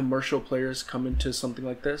when commercial players come into something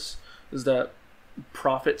like this, is that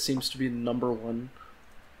profit seems to be the number one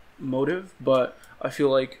motive. But I feel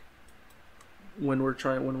like when we're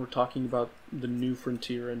talking about the new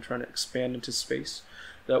frontier and trying to expand into space,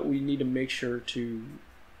 that we need to make sure to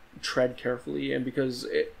tread carefully, and because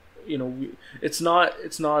it's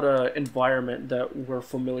not a environment that we're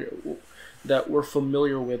familiar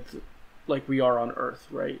with like we are on Earth,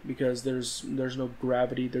 right? Because there's no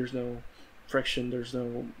gravity, there's no friction, there's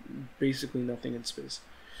no basically nothing in space.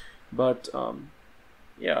 But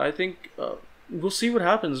yeah, I think we'll see what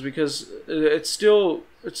happens, because it's still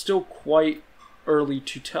quite early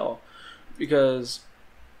to tell, because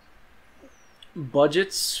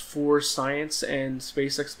budgets for science and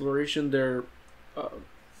space exploration, they're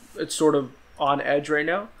it's sort of on edge right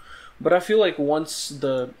now. But I feel like once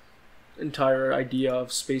the entire idea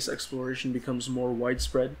of space exploration becomes more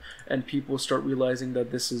widespread and people start realizing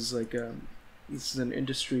that this is an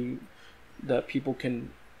industry that people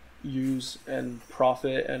can use and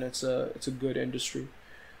profit, and it's a good industry,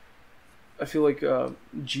 I feel like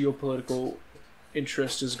geopolitical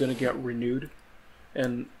interest is going to get renewed,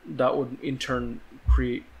 and that would in turn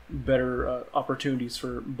create better opportunities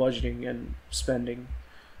for budgeting and spending.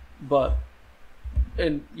 But,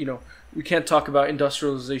 and you know, we can't talk about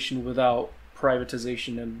industrialization without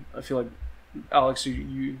privatization, and I feel like, Alex,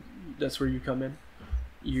 you that's where you come in.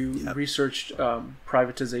 You Yep. researched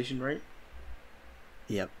privatization, right?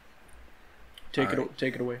 Yep. Take All right.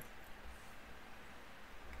 take it away.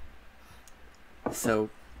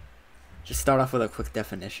 So, just start off with a quick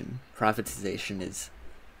definition. Privatization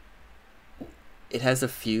it has a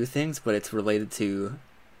few things, but it's related to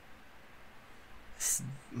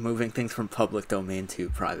moving things from public domain to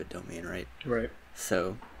private domain, right? Right.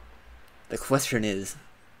 So, the question is,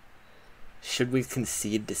 should we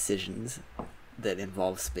concede decisions that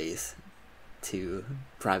involve space to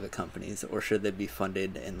private companies, or should they be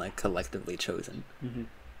funded and like collectively chosen? Mm-hmm.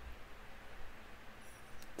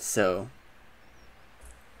 So,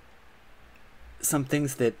 some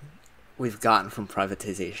things that we've gotten from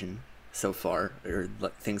privatization so far are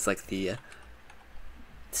things like the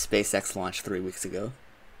SpaceX launch 3 weeks ago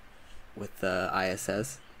with the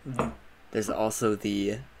ISS. Mm-hmm. There's also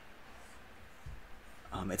the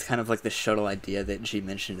it's kind of like the shuttle idea that G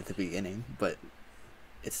mentioned at the beginning, but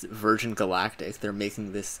it's Virgin Galactic. They're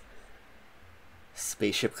making this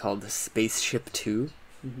spaceship called Spaceship 2,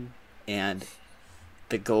 Mm-hmm. and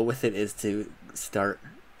the goal with it is to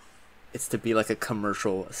be like a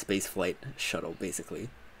commercial spaceflight shuttle, basically,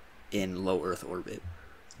 in low Earth orbit.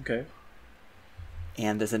 Okay.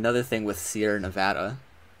 And there's another thing with Sierra Nevada,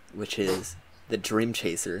 which is the Dream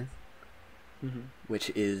Chaser, Mm-hmm.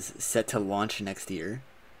 which is set to launch next year,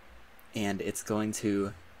 and it's going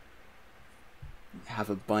to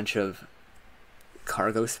have a bunch of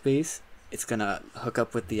cargo space. It's going to hook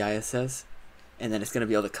up with the ISS, and then it's going to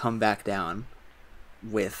be able to come back down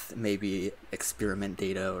with maybe experiment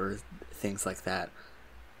data or things like that.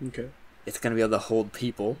 Okay. It's going to be able to hold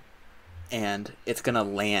people, and it's going to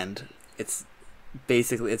land. It's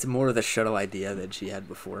more of the shuttle idea that she had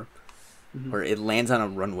before, Mm-hmm. where it lands on a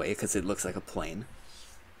runway because it looks like a plane.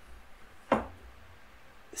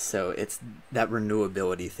 So it's that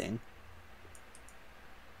renewability thing.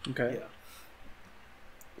 Okay. Yeah.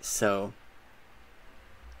 So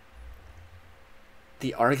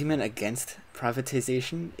the argument against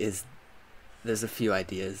privatization is there's a few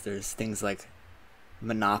ideas. There's things like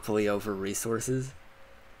monopoly over resources.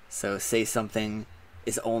 So say something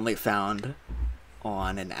is only found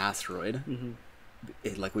on an asteroid,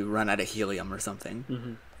 like we run out of helium or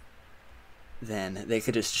something, then they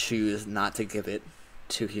could just choose not to give it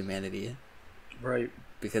to humanity, Right.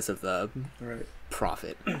 because of the Right.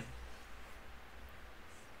 profit.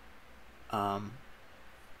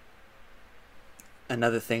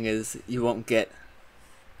 Another thing is you won't get,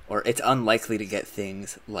 or it's unlikely to get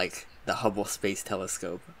things like the Hubble Space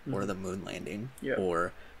Telescope or the moon landing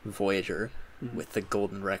or Voyager with the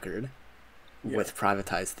golden record with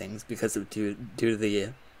privatized things because of due to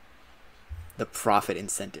the profit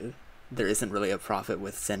incentive. There isn't really a profit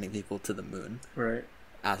with sending people to the moon, Right.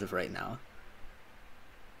 as of right now.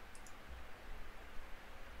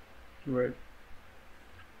 Right.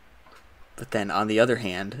 But then on the other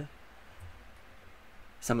hand,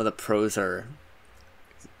 some of the pros are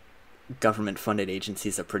government funded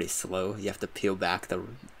agencies are pretty slow. You have to peel back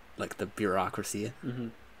the bureaucracy.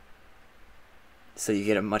 So you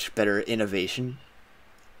get a much better innovation.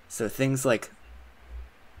 So things like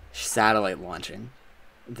satellite launching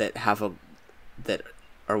that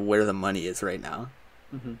are where the money is right now.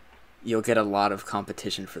 You'll get a lot of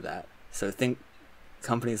competition for that. So think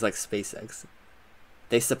companies like SpaceX.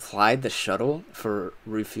 They supplied the shuttle for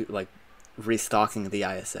restocking the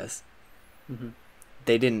ISS.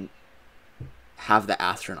 They didn't have the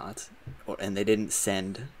astronauts, and they didn't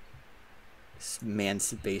send manned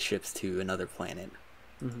spaceships to another planet.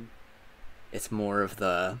 It's more of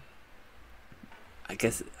the, I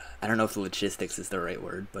guess, I don't know if logistics is the right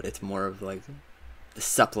word, but it's more of like the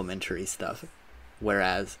supplementary stuff.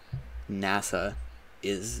 Whereas NASA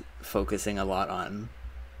is focusing a lot on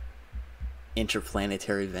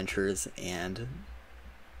interplanetary ventures and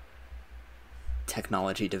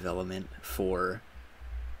technology development for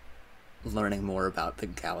learning more about the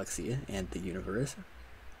galaxy and the universe.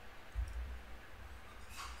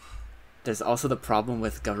 There's also the problem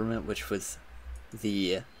with government, which was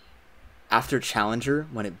after Challenger,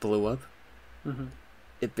 when it blew up,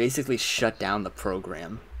 it basically shut down the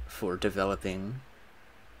program for developing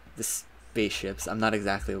the spaceships. I'm not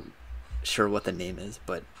exactly sure what the name is,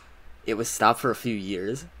 but it was stopped for a few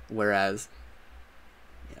years, whereas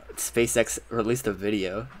SpaceX released a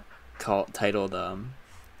video titled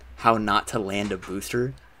 "How Not to Land a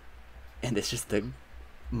Booster," and it's just the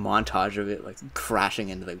montage of it like crashing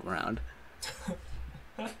into the ground.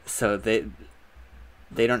 So they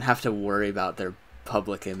don't have to worry about their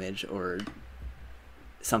public image, or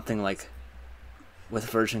something like with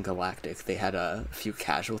Virgin Galactic, they had a few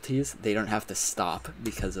casualties. They don't have to stop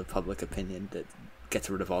because of public opinion that gets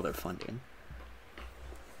rid of all their funding.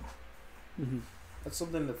 That's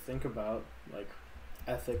something to think about, like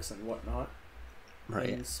ethics and whatnot, right,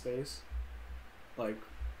 in space. Like,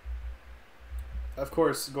 of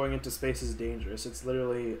course, going into space is dangerous. It's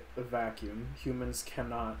literally a vacuum. Humans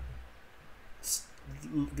cannot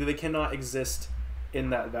exist in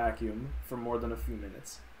that vacuum for more than a few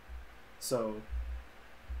minutes. So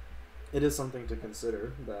it is something to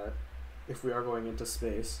consider that if we are going into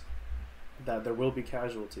space, that there will be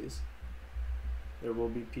casualties. There will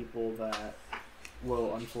be people that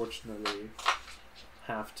will unfortunately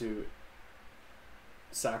have to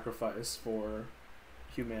sacrifice for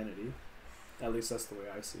humanity. At least that's the way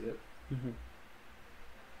I see it.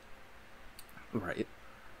 Right.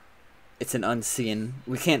 It's an unseen.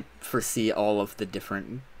 We can't foresee all of the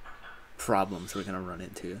different problems we're going to run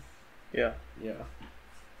into. Yeah.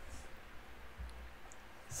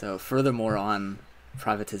 So furthermore on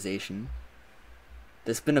privatization,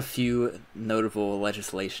 there's been a few notable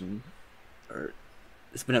legislation, or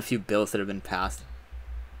there's been a few bills that have been passed,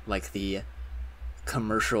 like the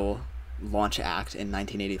Commercial Launch Act in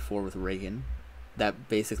 1984 with Reagan, that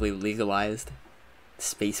basically legalized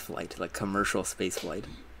spaceflight, like commercial spaceflight.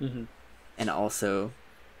 And also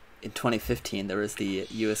in 2015 there was the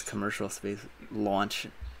U.S. Commercial Space Launch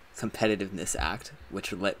Competitiveness Act,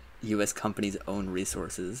 which let U.S. companies own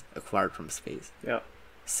resources acquired from space.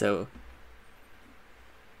 So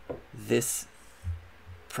this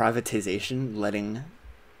privatization, letting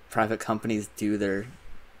private companies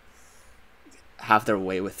have their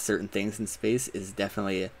way with certain things in space, is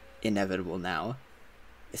definitely inevitable now.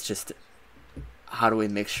 It's just, how do we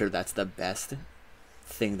make sure that's the best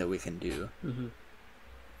thing that we can do?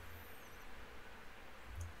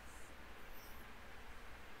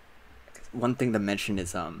 One thing to mention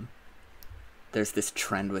is there's this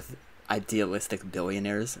trend with idealistic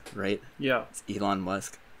billionaires, right? It's Elon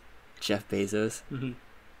Musk, Jeff Bezos,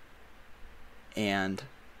 and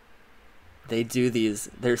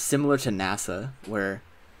they're similar to NASA, where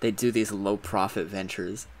they do these low profit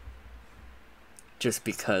ventures just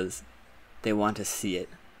because they want to see it.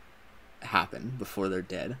 happen before they're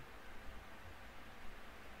dead.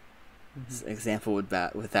 Mm-hmm. Example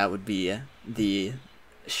would be the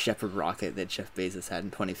Shepard rocket that Jeff Bezos had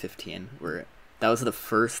in 2015, where that was the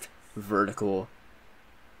first vertical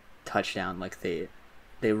touchdown. Like they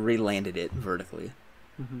re-landed it vertically.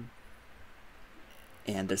 Mm-hmm.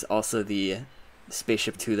 And there's also the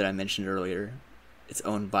Spaceship Two that I mentioned earlier. It's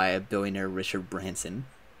owned by a billionaire, Richard Branson.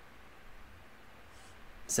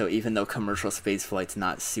 So even though commercial spaceflight's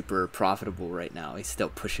not super profitable right now, he's still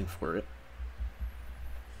pushing for it.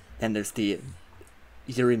 And there's the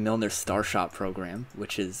Yuri Milner Starshot program,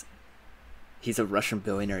 which is, he's a Russian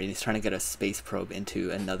billionaire and he's trying to get a space probe into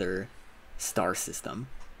another star system.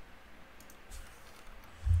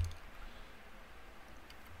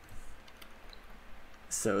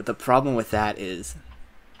 So the problem with that is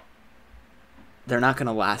they're not going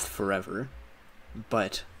to last forever,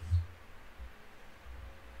 but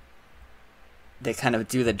they kind of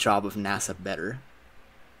do the job of NASA better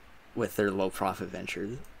with their low profit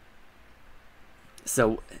ventures.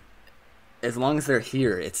 So as long as they're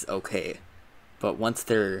here, it's okay. But once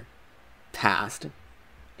they're passed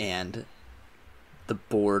and the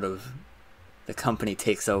board of the company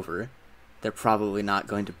takes over, they're probably not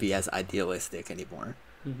going to be as idealistic anymore.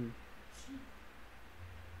 Mm-hmm.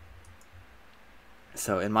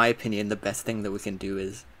 So in my opinion, the best thing that we can do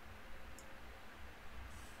is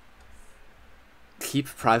keep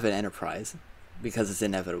private enterprise because it's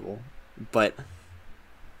inevitable, but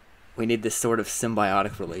we need this sort of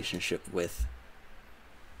symbiotic relationship with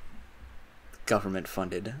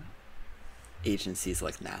government-funded agencies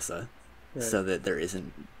like NASA, Right. so that there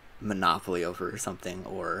isn't monopoly over something,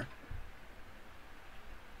 or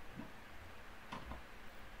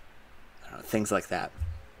I don't know, things like that.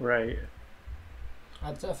 Right.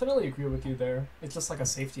 I definitely agree with you there. It's just like a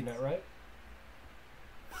safety net, right?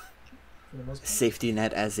 For the most part. Safety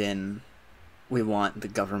net, as in, we want the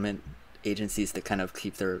government agencies to kind of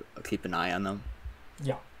keep an eye on them.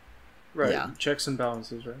 Yeah. Right. Yeah. Checks and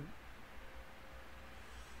balances, right?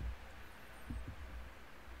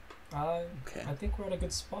 Okay. I think we're at a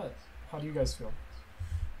good spot. How do you guys feel?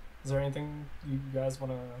 Is there anything you guys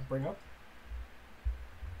want to bring up?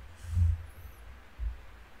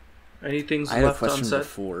 Anything's I had a left question unsaid?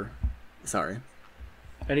 before. Sorry.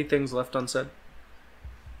 Anything's left unsaid?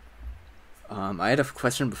 I had a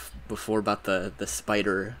question before about the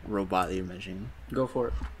spider robot that you're mentioning. Go for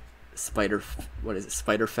it. What is it?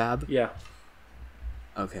 Spider Fab? Yeah.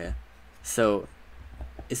 Okay. So,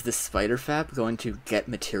 is the Spider Fab going to get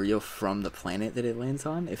material from the planet that it lands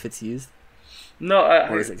on if it's used? No,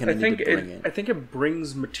 Or is it gonna need to bring it? I think it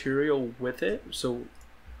brings material with it. So,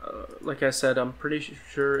 like I said, I'm pretty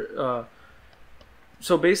sure.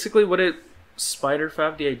 So basically, Spider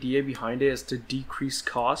Fab, the idea behind it is to decrease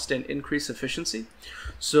cost and increase efficiency.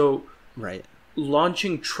 So, Right.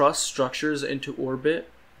 launching truss structures into orbit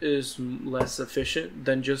is less efficient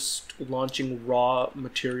than just launching raw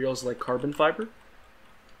materials like carbon fiber.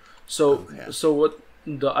 So, Okay. so what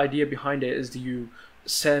the idea behind it is you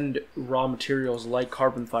send raw materials like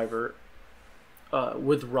carbon fiber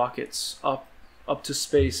with rockets up to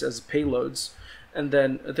space as payloads, and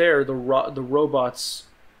then the robots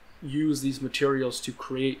use these materials to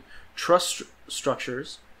create truss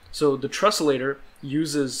structures. So the trusselator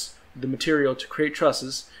uses the material to create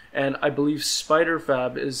trusses, and I believe Spider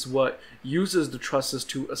Fab is what uses the trusses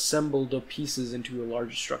to assemble the pieces into a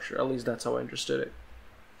larger structure. At least that's how I understood it.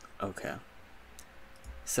 Okay.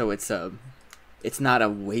 So it's not a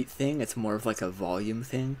weight thing, it's more of like a volume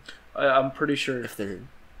thing? I'm pretty sure. If they're...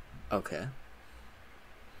 Okay.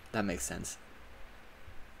 That makes sense.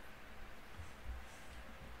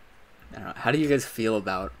 I don't know. How do you guys feel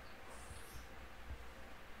about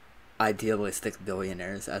idealistic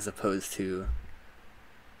billionaires as opposed to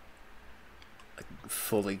like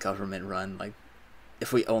fully government run? Like,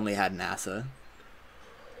 if we only had NASA.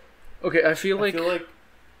 Okay, I feel like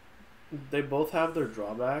they both have their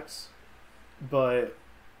drawbacks, but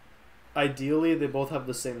ideally they both have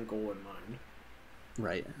the same goal in mind.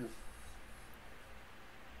 Right.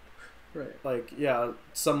 right. Like, yeah,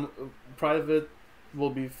 some private will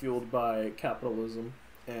be fueled by capitalism,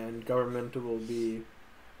 and government will be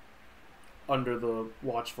under the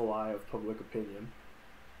watchful eye of public opinion.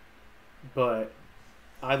 But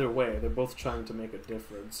either way, they're both trying to make a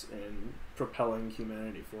difference in propelling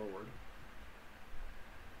humanity forward.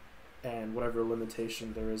 And whatever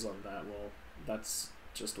limitation there is on that, well, that's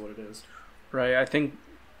just what it is. Right, I think,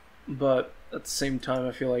 but at the same time,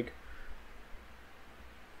 I feel like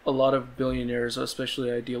a lot of billionaires,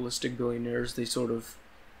 especially idealistic billionaires, they sort of,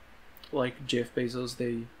 like Jeff Bezos,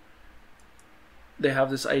 they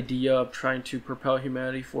have this idea of trying to propel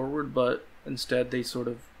humanity forward, but instead they sort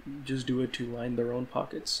of just do it to line their own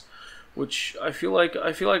pockets, which I feel like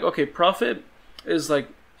okay, profit is like,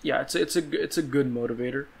 yeah, it's a good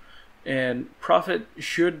motivator, and profit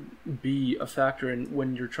should be a factor in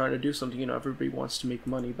when you're trying to do something. You know, everybody wants to make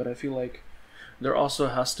money, but I feel like there also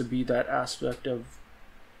has to be that aspect of,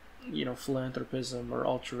 you know, philanthropism or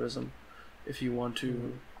altruism, if you want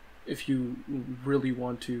to, if you really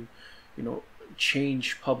want to, you know,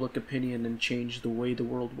 change public opinion and change the way the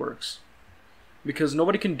world works, because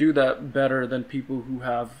nobody can do that better than people who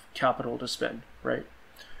have capital to spend, right?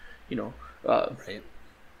 You know, Right.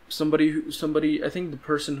 somebody I think the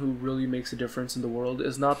person who really makes a difference in the world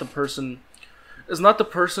is not the person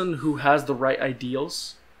who has the right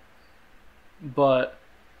ideals, but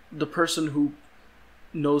the person who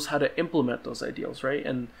knows how to implement those ideals, right?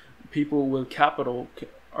 And people with capital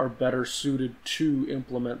are better suited to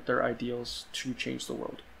implement their ideals to change the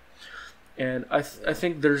world. And I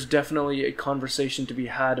think there's definitely a conversation to be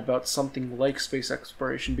had about something like space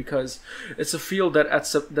exploration, because it's a field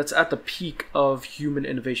that's at the peak of human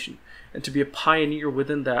innovation. And to be a pioneer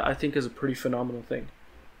within that, I think, is a pretty phenomenal thing.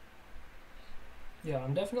 Yeah,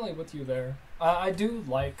 I'm definitely with you there. I do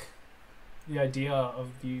like the idea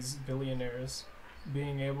of these billionaires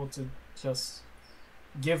being able to just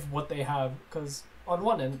give what they have, because on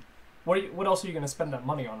one end, what else are you going to spend that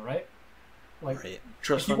money on, right? Like, Right.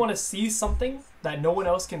 Trust if you fund. want to see something that no one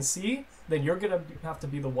else can see, then you're going to have to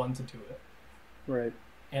be the one to do it. Right.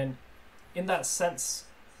 And in that sense,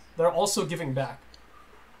 they're also giving back.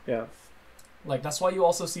 Yeah. Like, that's why you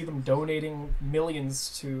also see them donating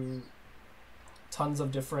millions to tons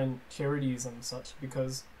of different charities and such,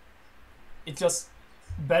 because it's just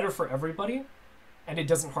better for everybody, and it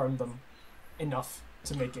doesn't harm them enough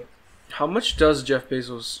to make it. How much does Jeff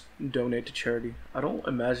Bezos donate to charity? I don't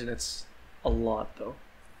imagine it's a lot, though.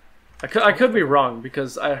 I could be wrong,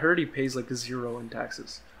 because I heard he pays like 0 in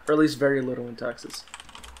taxes, or at least very little in taxes.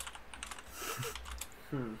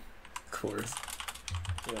 Of course.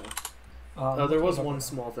 Yeah. There was one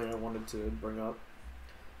small thing I wanted to bring up.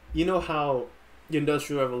 You know how the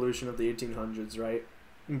Industrial Revolution of the 1800s, right,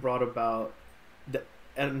 brought about the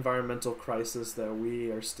environmental crisis that we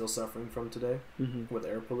are still suffering from today with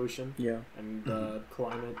air pollution Yeah. and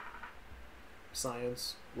climate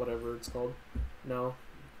science, whatever it's called. No,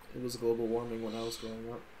 it was global warming when I was growing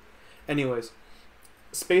up. Anyways,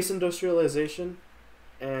 space industrialization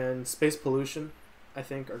and space pollution, I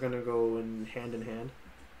think, are going to go in hand.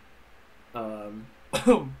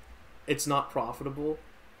 It's not profitable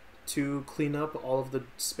to clean up all of the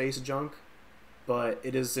space junk, but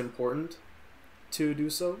it is important to do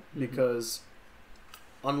so, because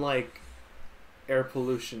unlike air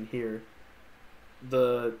pollution here,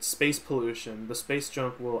 the space pollution, the space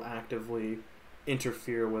junk will actively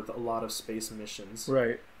interfere with a lot of space missions.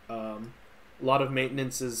 Right. A lot of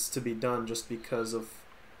maintenance is to be done just because of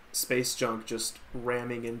space junk just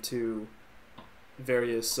ramming into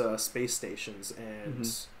various space stations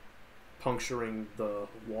and puncturing the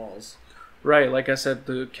walls. Right, like I said,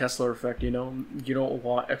 the Kessler effect, you know, you don't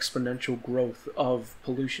want exponential growth of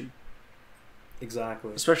pollution.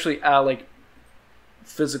 Exactly. Especially like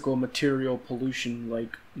physical material pollution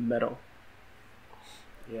like metal.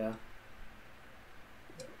 Yeah.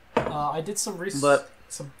 I did some research. But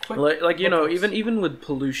some quick like you know, lookups. even with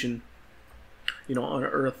pollution, you know, on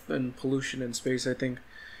Earth and pollution in space, I think,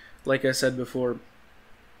 like I said before,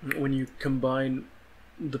 when you combine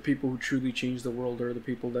the people who truly change the world, or the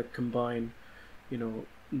people that combine, you know,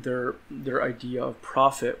 their idea of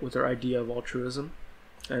profit with their idea of altruism,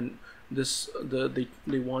 and they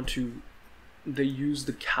use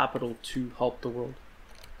the capital to help the world.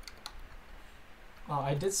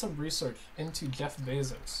 I did some research into Jeff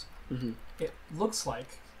Bezos. Mm-hmm. It looks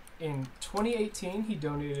like in 2018 he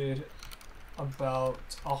donated about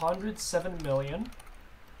 107 million.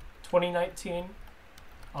 2019,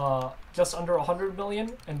 just under 100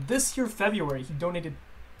 million, and this year February he donated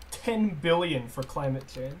 10 billion for climate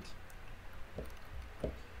change.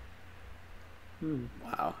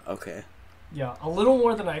 Wow. Okay. Yeah, a little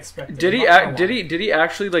more than I expected. Did he Not gonna did lie. he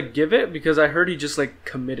actually like give it? Because I heard he just like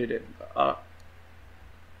committed it.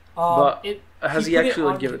 But has he put actually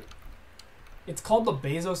on like give the- it? It's called the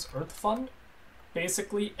Bezos Earth Fund.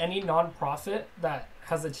 Basically, any nonprofit that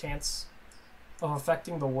has a chance of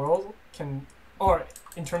affecting the world can, or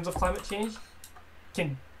in terms of climate change,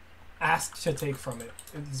 can ask to take from it.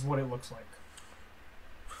 Is what it looks like.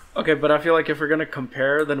 Okay, but I feel like if we're gonna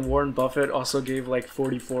compare, then Warren Buffett also gave like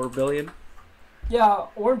 44 billion. Yeah,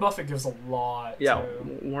 Warren Buffett gives a lot. Yeah,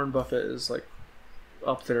 too. Warren Buffett is like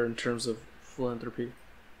up there in terms of philanthropy.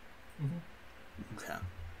 Mhm. Okay.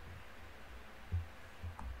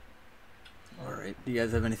 All right. Do you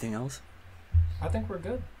guys have anything else? I think we're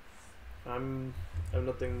good. I have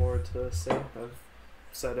nothing more to say. I've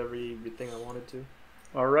said everything I wanted to.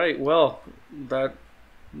 All right. Well,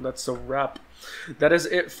 that's a wrap. That is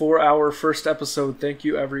it for our first episode. Thank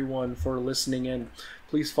you everyone for listening in.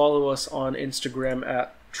 Please follow us on Instagram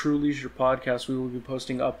at True Leisure Podcast. We will be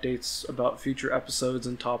posting updates about future episodes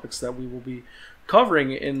and topics that we will be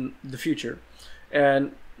covering in the future.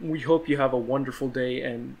 And we hope you have a wonderful day,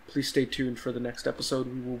 and please stay tuned for the next episode.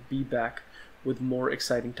 We will be back with more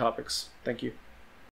exciting topics. Thank you.